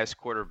terms of highest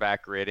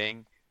quarterback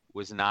rating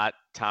was not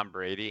Tom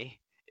Brady.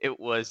 It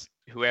was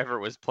whoever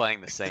was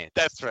playing the Saints.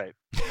 That's right.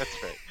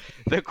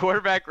 The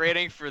quarterback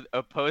rating for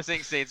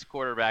opposing Saints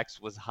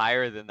quarterbacks was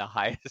higher than the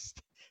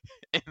highest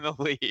in the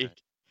league.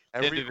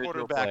 Every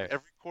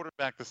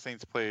quarterback the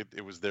Saints played,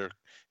 it was their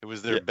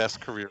best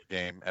career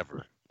game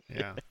ever.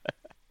 Yeah.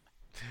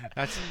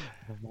 That's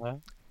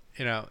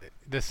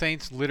the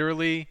Saints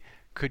literally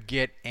could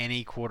get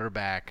any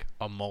quarterback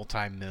a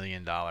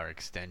multi-million-dollar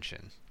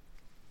extension.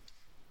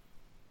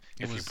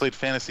 If you played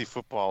fantasy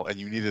football and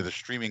you needed a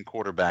streaming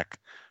quarterback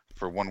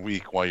for 1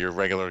 week while your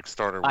regular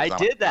starter was I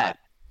did that.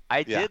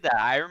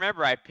 I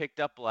remember I picked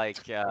up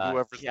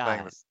whoever's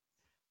playing this.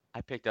 I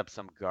picked up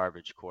some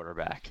garbage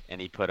quarterback and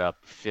he put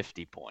up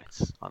 50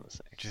 points on the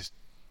Saints. Just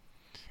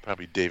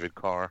probably David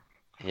Carr.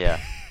 Yeah.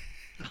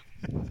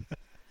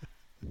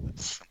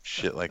 Some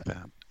shit like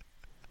that.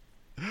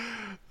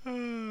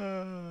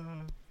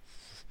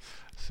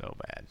 So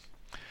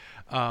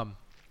bad.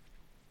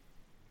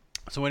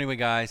 So anyway,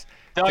 guys,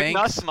 Doug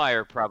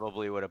Nussmeier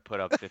probably would have put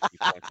up 50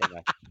 points on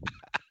that.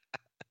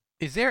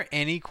 Is there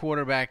any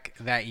quarterback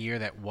that year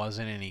that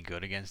wasn't any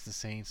good against the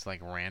Saints,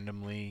 like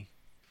randomly?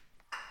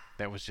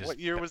 That was just. What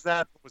year was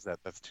that? What was that?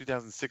 That's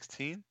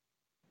 2016.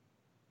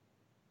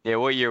 Yeah,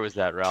 what year was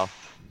that,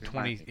 Ralph?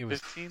 It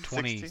was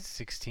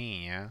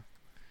 2016. Yeah.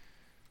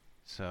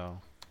 So.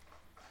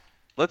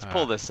 Let's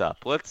pull this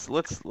up. Let's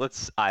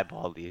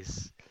eyeball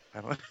these.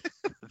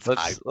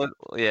 Let's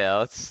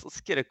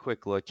get a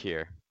quick look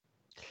here.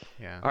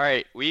 Yeah. All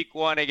right, week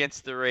 1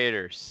 against the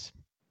Raiders.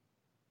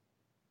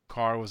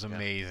 Carr was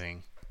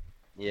amazing.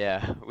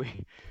 Yeah,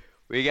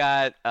 we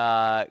got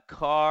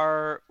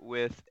Carr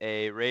with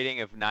a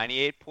rating of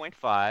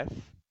 98.5.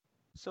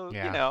 So,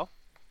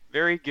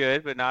 very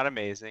good, but not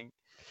amazing.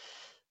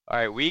 All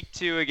right, week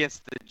 2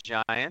 against the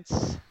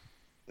Giants.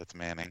 That's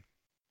Manning.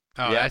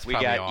 Oh, that's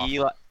probably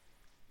awful.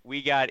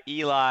 We got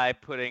Eli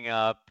putting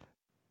up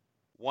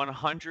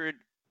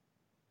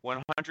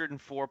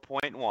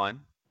 104.1.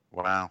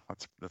 Wow,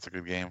 that's a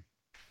good game.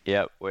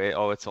 Yep.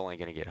 It's only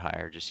going to get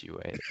higher. Just you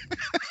wait.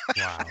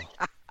 Wow.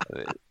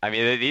 I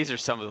mean, these are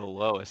some of the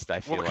lowest.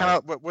 I feel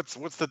like.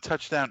 What's the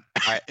touchdown?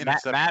 Right,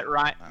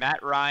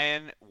 Matt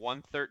Ryan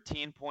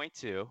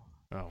 113.2.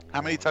 Oh,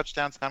 how many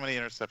touchdowns? How many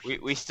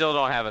interceptions? We still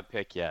don't have a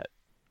pick yet.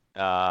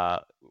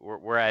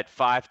 We're at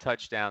 5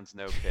 touchdowns,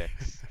 no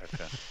picks.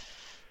 Okay.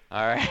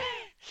 All right.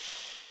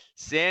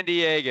 San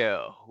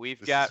Diego.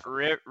 We've got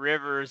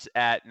Rivers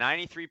at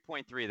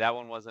 93.3. That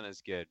one wasn't as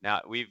good.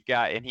 Now we've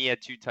got, and he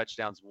had 2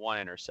 touchdowns, 1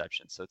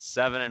 interception. So it's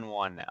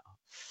 7-1 now.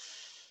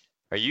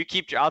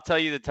 I'll tell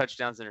you the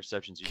touchdowns,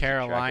 interceptions. You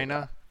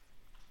Carolina.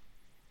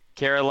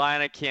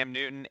 Carolina, Cam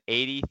Newton,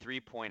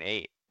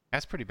 83.8.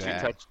 That's pretty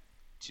bad.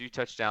 2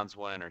 touchdowns,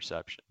 1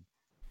 interception.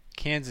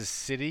 Kansas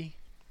City.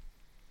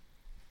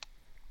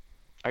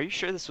 Are you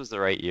sure this was the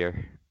right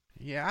year?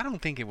 Yeah, I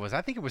don't think it was.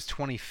 I think it was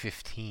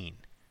 2015.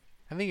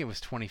 I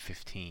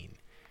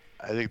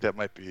think that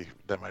might be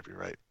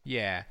right.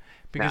 Yeah,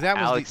 because that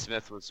was Alex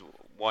Smith was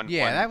one.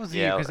 Yeah, that was the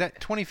year, because that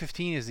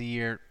 2015 is the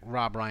year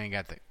Rob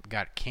Ryan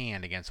got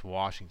canned against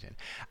Washington.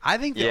 I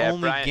think the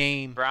only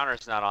game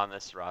Browner's not on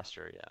this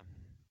roster yet.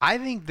 I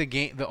think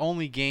the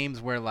only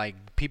games where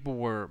like people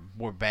were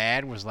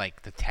bad was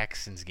like the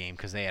Texans game,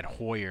 because they had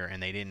Hoyer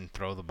and they didn't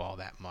throw the ball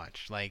that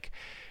much. Like,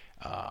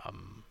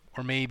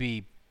 or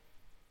maybe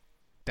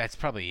that's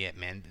probably it,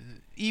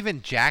 man.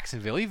 Even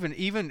Jacksonville, even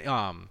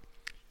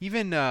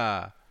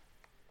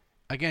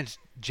against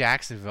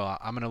Jacksonville,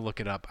 I'm gonna look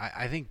it up.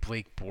 I think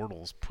Blake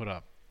Bortles put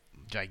up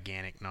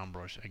gigantic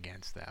numbers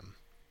against them.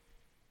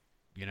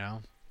 You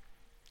know,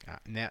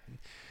 now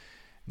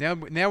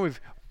we've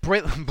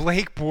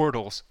Blake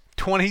Bortles,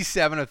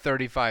 27 of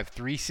 35,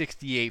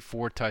 368,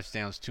 4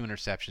 touchdowns, 2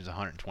 interceptions,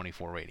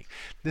 124 rating.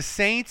 The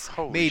Saints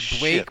made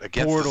Blake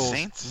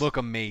Bortles look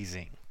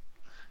amazing.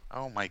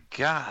 Oh my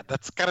God,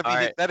 that's gotta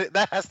be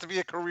that has to be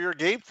a career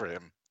game for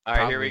him. All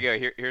right, here we go.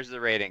 Here's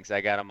the ratings.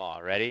 I got them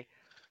all. Ready?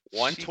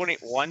 120,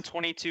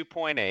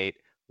 122.8,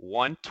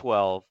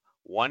 112,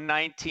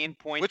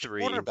 119.3. Which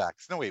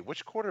quarterbacks? No, wait.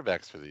 Which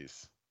quarterbacks for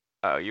these?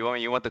 Oh, you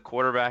want the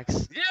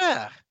quarterbacks?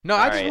 Yeah. No,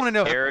 I just want to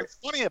know what's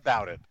funny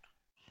about it.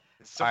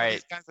 All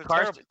right,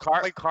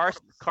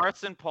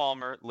 Carson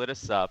Palmer lit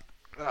us up.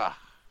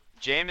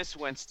 Jameis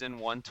Winston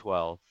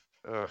 112.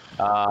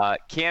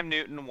 Cam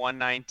Newton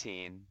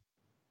 119.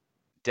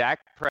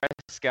 Dak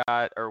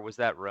Prescott, or was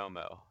that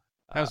Romo?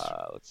 That was,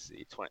 let's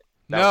see, 20.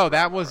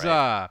 That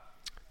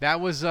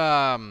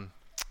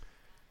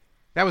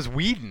was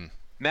Whedon.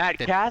 Matt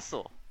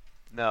Castle.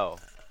 No,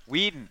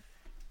 Whedon.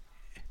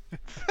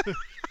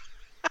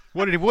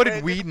 What did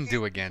Whedon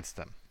do against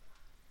them?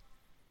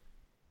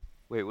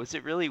 Wait, was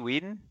it really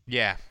Whedon?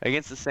 Yeah.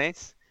 Against the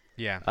Saints?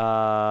 Yeah.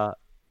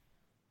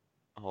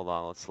 Hold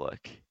on, let's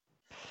look.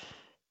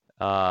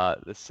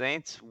 The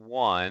Saints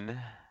won.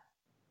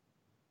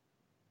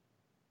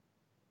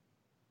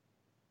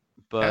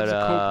 But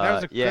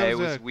it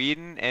was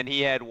Whedon, and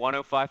he had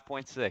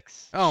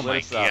 105.6. Oh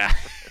my God!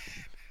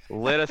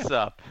 Lit us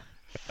up.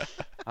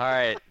 All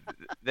right,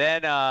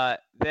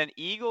 then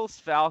Eagles,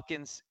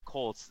 Falcons,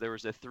 Colts. There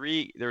was a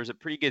pretty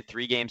good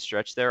 3-game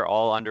stretch there,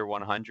 all under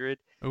 100.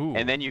 Ooh,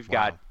 and then you've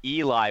got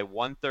Eli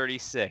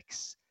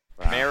 136,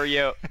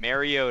 Mariota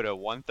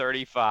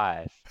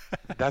 135.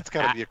 That's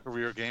got to be a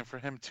career game for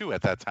him too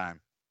at that time.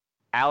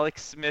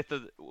 Alex Smith,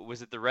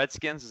 was it the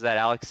Redskins? Was that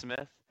Alex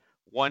Smith?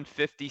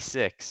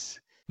 156.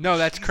 No,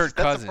 that's Kirk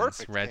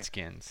Cousins,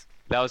 Redskins.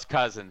 That was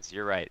Cousins.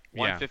 You're right.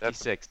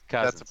 156.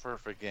 Cousins. That's a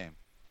perfect game.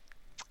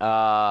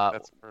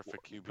 That's a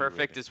perfect QB.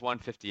 Perfect is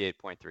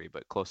 158.3,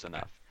 but close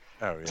enough.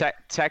 Oh yeah.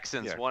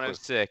 Texans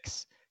 106.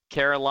 Close.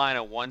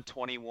 Carolina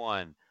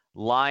 121.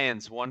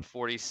 Lions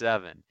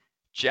 147.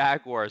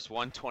 Jaguars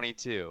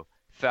 122.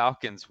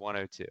 Falcons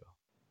 102.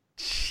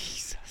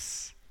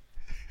 Jesus.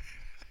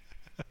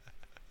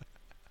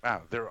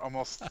 Wow, they're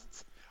almost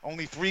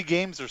only 3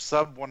 games are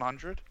sub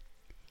 100.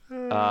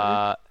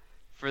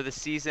 For the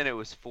season, it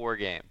was 4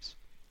 games.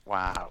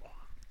 Wow.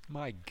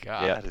 My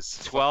God. Yeah,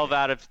 12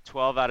 out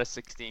of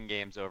 16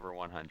 games over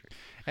 100.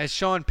 As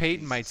Sean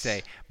Payton might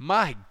say,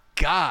 my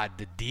God,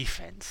 the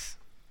defense.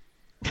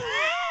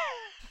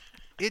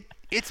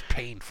 It's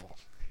painful.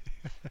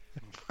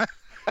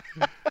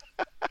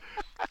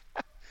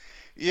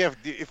 Yeah,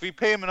 if we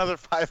pay him another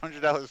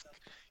 $500,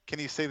 can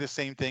he say the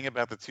same thing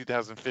about the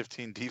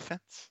 2015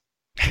 defense?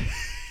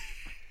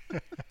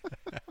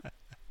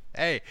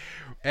 Hey,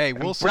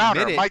 we'll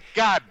Browner, submit it. My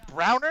God,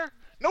 Browner?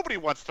 Nobody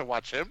wants to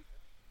watch him.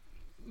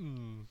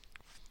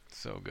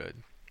 So good.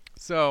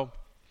 So,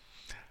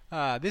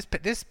 this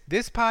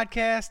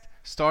podcast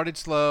started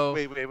slow,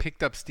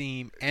 picked up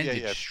steam,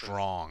 ended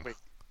strong.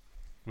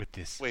 With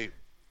this. Wait,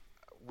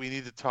 we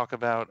need to talk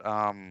about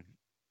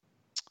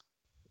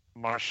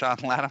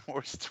Marshawn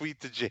Lattimore's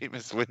tweet to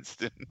Jameis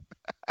Winston.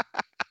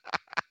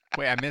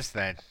 Wait, I missed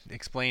that.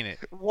 Explain it.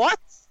 What?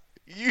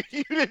 You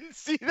didn't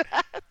see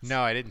that?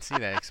 No, I didn't see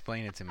that.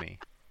 Explain it to me.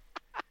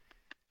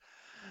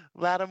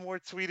 Lattimore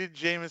tweeted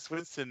Jameis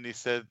Winston, and he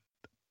said,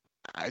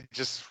 I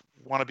just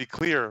want to be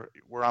clear,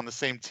 we're on the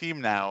same team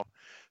now,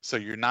 so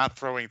you're not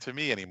throwing to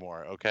me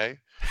anymore, okay?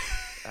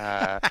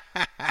 I'm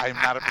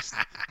not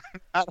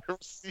a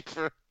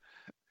receiver.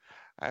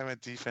 I'm a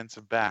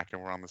defensive back,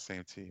 and we're on the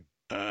same team.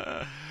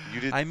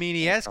 I mean,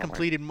 he has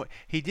completed.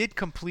 He did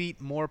complete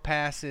more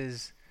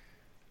passes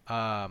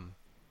to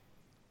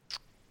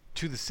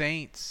the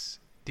Saints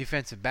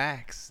defensive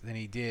backs than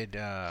he did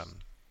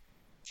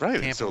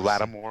Right. Tampa So was-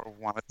 Lattimore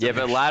wanted to. Yeah,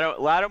 but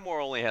Lattimore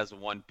only has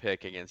one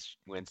pick against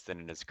Winston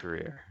in his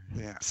career.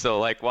 Yeah. So,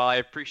 like, while I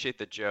appreciate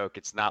the joke,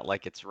 it's not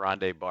like it's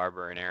Rondé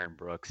Barber and Aaron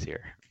Brooks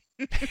here.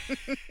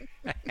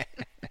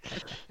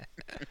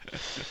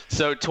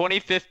 So,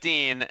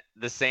 2015,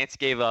 the Saints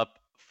gave up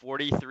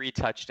 43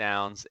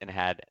 touchdowns and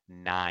had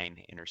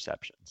 9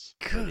 interceptions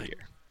for the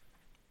year.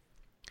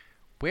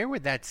 Where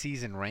would that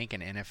season rank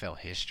in NFL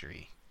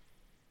history?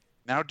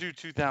 Now do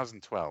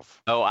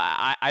 2012. Oh,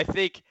 I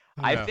think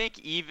No.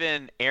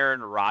 even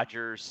Aaron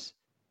Rodgers,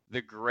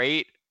 the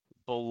great,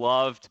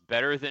 beloved,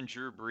 better than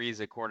Drew Brees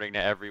according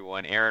to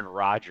everyone, Aaron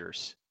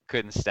Rodgers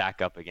couldn't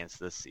stack up against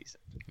this season.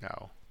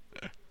 No.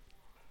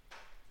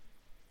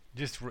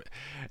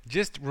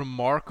 Just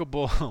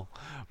remarkable,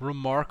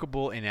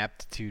 remarkable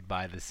ineptitude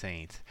by the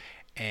Saints,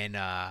 and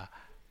All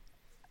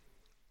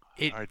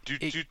right, do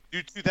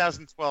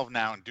 2012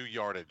 now and do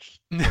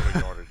yardage.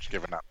 Total yardage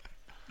given up.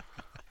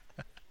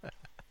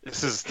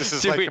 This is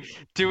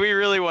do we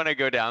really want to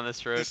go down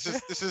this road?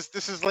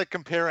 This is like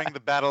comparing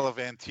the Battle of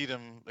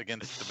Antietam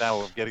against the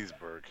Battle of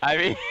Gettysburg. I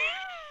mean,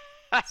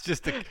 it's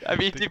just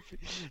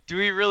do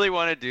we really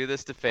want to do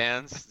this to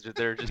fans?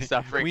 They're just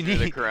suffering through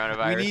the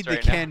coronavirus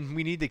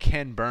We need the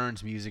Ken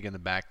Burns music in the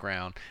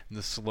background and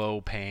the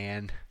slow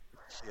pan.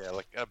 Yeah,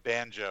 like a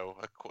banjo,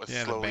 a Yeah,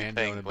 the slowly banjo in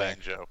playing the back.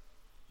 banjo.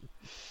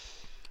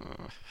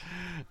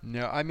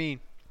 No, I mean,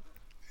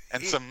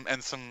 And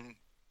some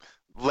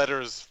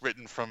letters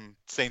written from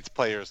Saints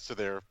players to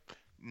their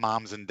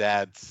moms and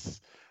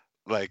dads,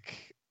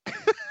 like.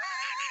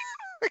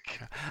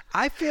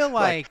 I feel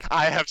like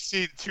I have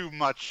seen too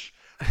much,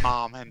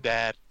 Mom and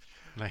Dad.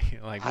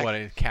 like what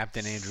is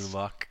Captain Andrew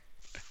Luck?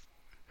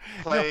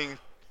 Playing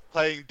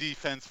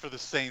defense for the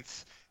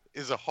Saints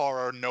is a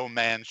horror no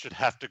man should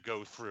have to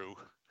go through.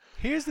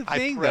 Here's the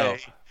thing, though.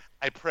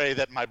 I pray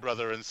that my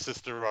brother and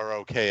sister are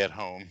okay at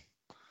home.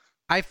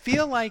 I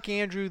feel like,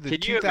 Andrew, the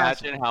Can you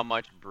imagine how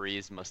much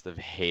Breeze must have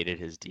hated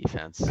his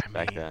defense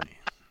back then?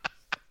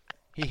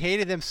 He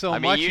hated them so much. I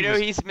mean,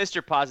 much. He's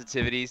Mr.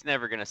 Positivity. He's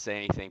never going to say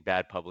anything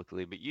bad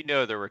publicly, but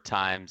there were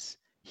times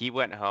he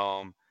went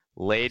home,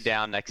 laid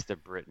down next to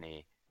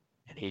Brittany,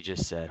 and he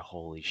just said,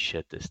 "Holy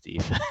shit, this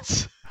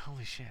defense."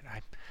 Holy shit.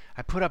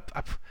 I put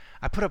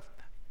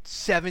up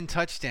 7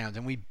 touchdowns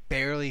and we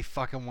barely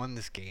fucking won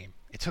this game.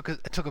 It took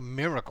a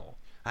miracle.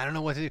 I don't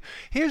know what to do.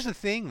 Here's the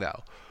thing,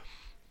 though.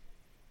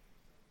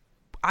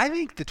 I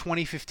think the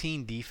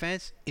 2015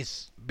 defense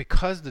is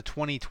because the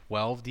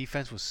 2012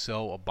 defense was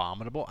so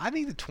abominable. I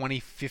think the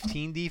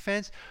 2015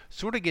 defense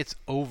sort of gets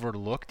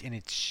overlooked in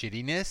its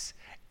shittiness,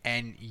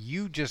 and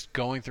you just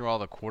going through all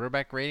the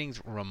quarterback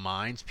ratings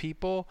reminds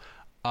people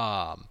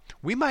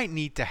we might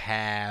need to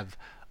have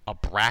a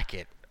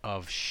bracket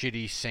of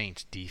shitty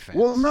Saints defense.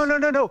 Well,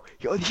 no.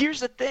 Here's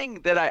the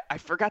thing that I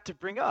forgot to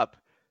bring up.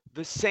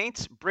 The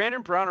Saints,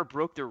 Brandon Browner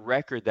broke the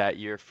record that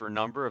year for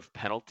number of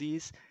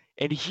penalties.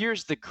 And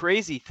here's the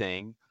crazy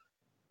thing.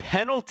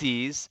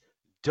 Penalties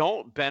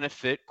don't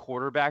benefit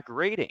quarterback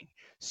rating.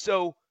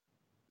 So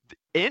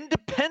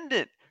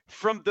independent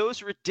from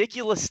those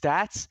ridiculous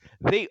stats,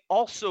 they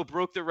also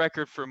broke the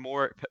record for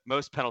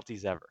most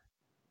penalties ever.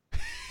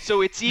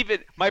 So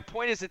my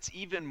point is it's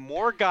even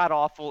more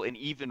god-awful and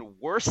even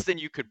worse than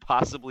you could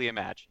possibly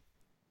imagine.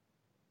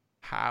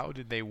 How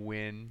did they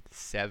win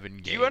 7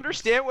 games? Do you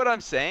understand what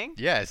I'm saying?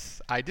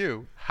 Yes, I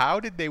do. How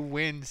did they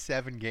win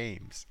 7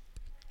 games?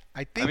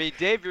 I mean,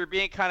 Dave, you're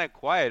being kind of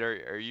quiet.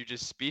 Are you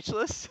just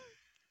speechless?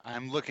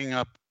 I'm looking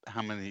up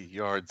how many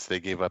yards they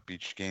gave up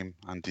each game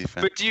on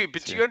defense. But do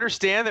you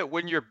understand that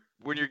when you're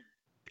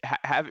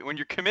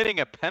committing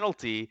a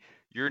penalty,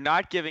 you're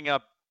not giving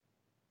up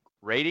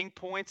rating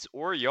points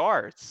or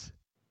yards?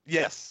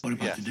 Yes. What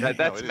about yes. today?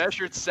 That's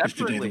measured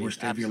separately. Today the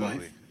worst day of your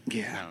life?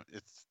 Yeah.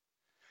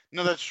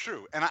 No, that's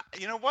true. And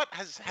you know what?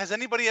 Has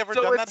anybody ever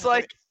So done it's that?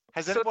 like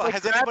Has so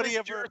anybody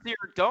ever? Jersey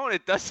or don't?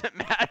 It doesn't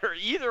matter.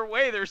 Either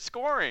way, they're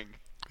scoring.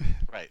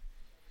 Right.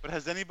 But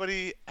has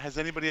anybody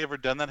ever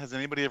done that? Has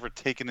anybody ever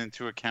taken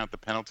into account the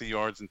penalty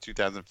yards in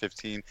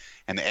 2015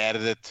 and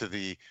added it to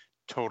the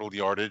total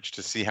yardage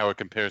to see how it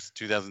compares to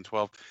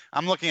 2012?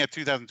 I'm looking at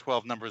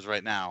 2012 numbers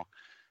right now.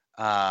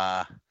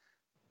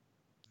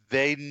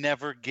 They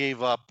never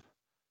gave up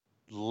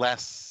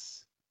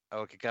less.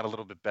 Oh, it got a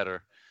little bit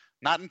better.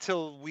 Not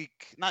until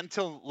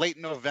late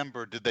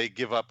November did they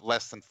give up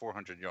less than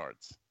 400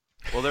 yards.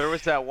 Well, there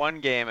was that one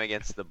game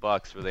against the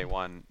Bucks where they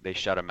won. They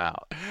shut them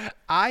out.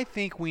 I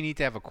think we need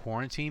to have a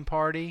quarantine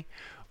party.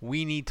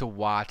 We need to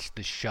watch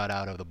the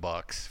shutout of the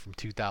Bucks from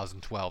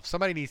 2012.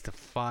 Somebody needs to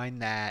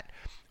find that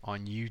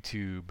on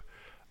YouTube,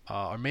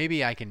 or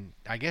maybe I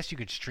guess you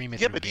could stream it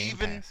through Game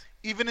Pass.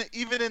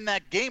 Even in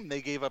that game,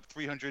 they gave up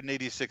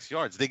 386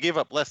 yards. They gave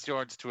up less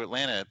yards to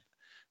Atlanta.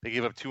 They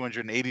gave up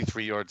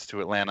 283 yards to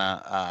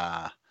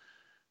Atlanta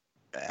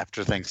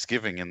after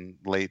Thanksgiving in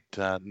late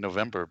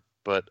November.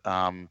 But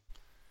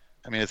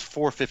I mean, it's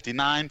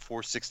 459,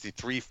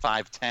 463,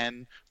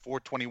 510,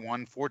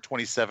 421,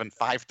 427,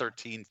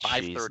 513,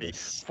 530,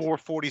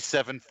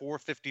 447,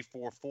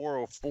 454,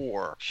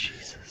 404.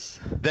 Jesus.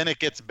 Then it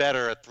gets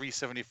better at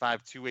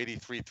 375,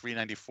 283,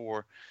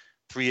 394,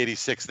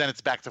 386. Then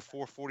it's back to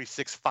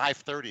 446,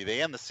 530.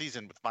 They end the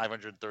season with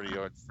 530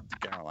 yards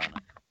to Carolina.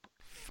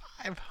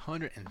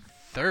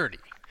 530.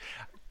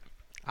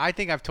 I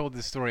think I've told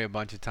this story a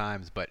bunch of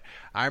times, but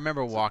I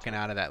remember walking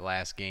out of that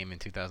last game in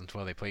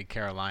 2012. They played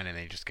Carolina, and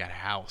they just got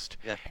housed.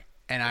 Yeah.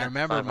 And I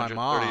remember my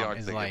mom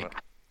is like,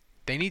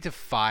 they need to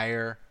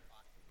fire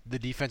the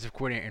defensive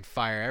coordinator and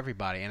fire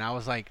everybody. And I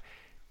was like,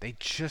 they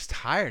just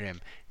hired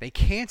him. They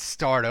can't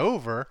start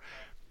over.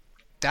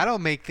 That'll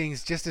make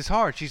things just as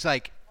hard. She's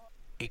like,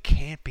 it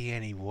can't be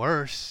any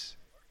worse.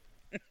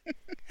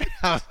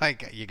 I was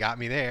like, you got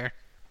me there.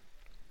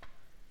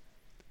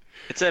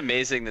 It's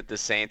amazing that the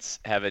Saints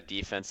have a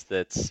defense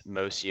that's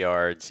most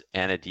yards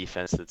and a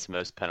defense that's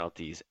most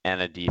penalties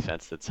and a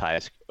defense that's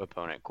highest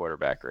opponent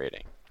quarterback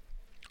rating.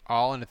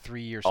 All in a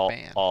 3-year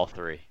span. All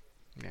three.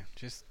 Yeah,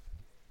 just.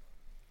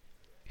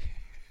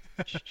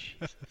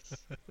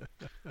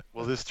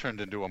 Well, this turned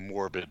into a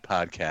morbid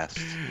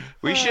podcast.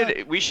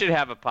 We should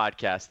have a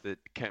podcast that.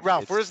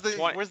 Ralph, where's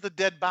the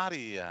dead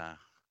body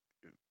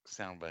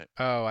soundbite?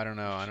 Oh, I don't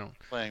know. I don't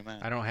playing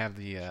that. I don't have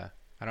the.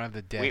 I don't have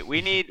the death.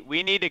 We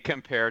need to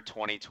compare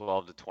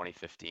 2012 to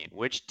 2015.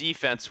 Which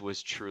defense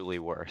was truly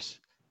worse?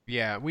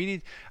 Yeah,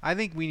 I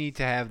think we need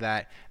to have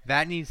that.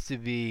 That needs to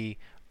be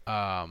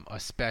a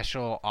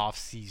special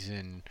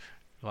off-season,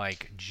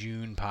 like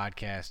June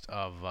podcast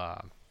of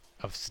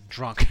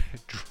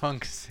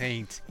drunk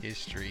Saints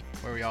history,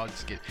 where we all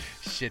just get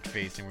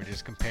shit-faced and we're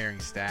just comparing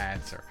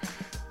stats,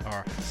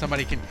 or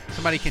somebody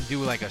can do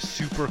like a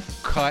super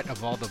cut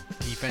of all the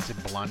defensive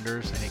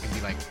blunders, and it can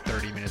be like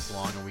 30 minutes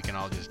long, and we can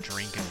all just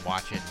drink and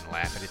watch it and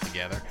laugh at it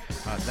together.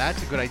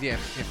 That's a good idea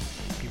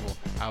if people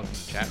out in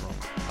the chat room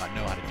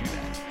know how to do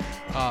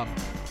that.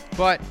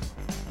 But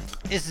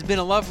this has been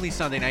a lovely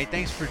Sunday night.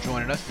 Thanks for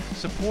joining us.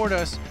 Support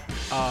us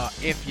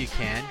if you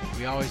can.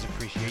 We always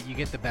appreciate it. You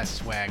get the best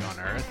swag on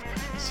earth.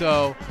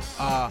 So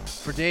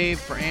for Dave,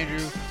 for Andrew,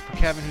 for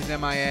Kevin, who's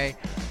MIA,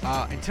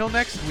 until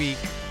next week,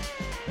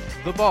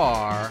 the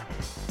bar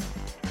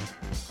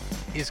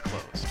is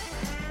closed.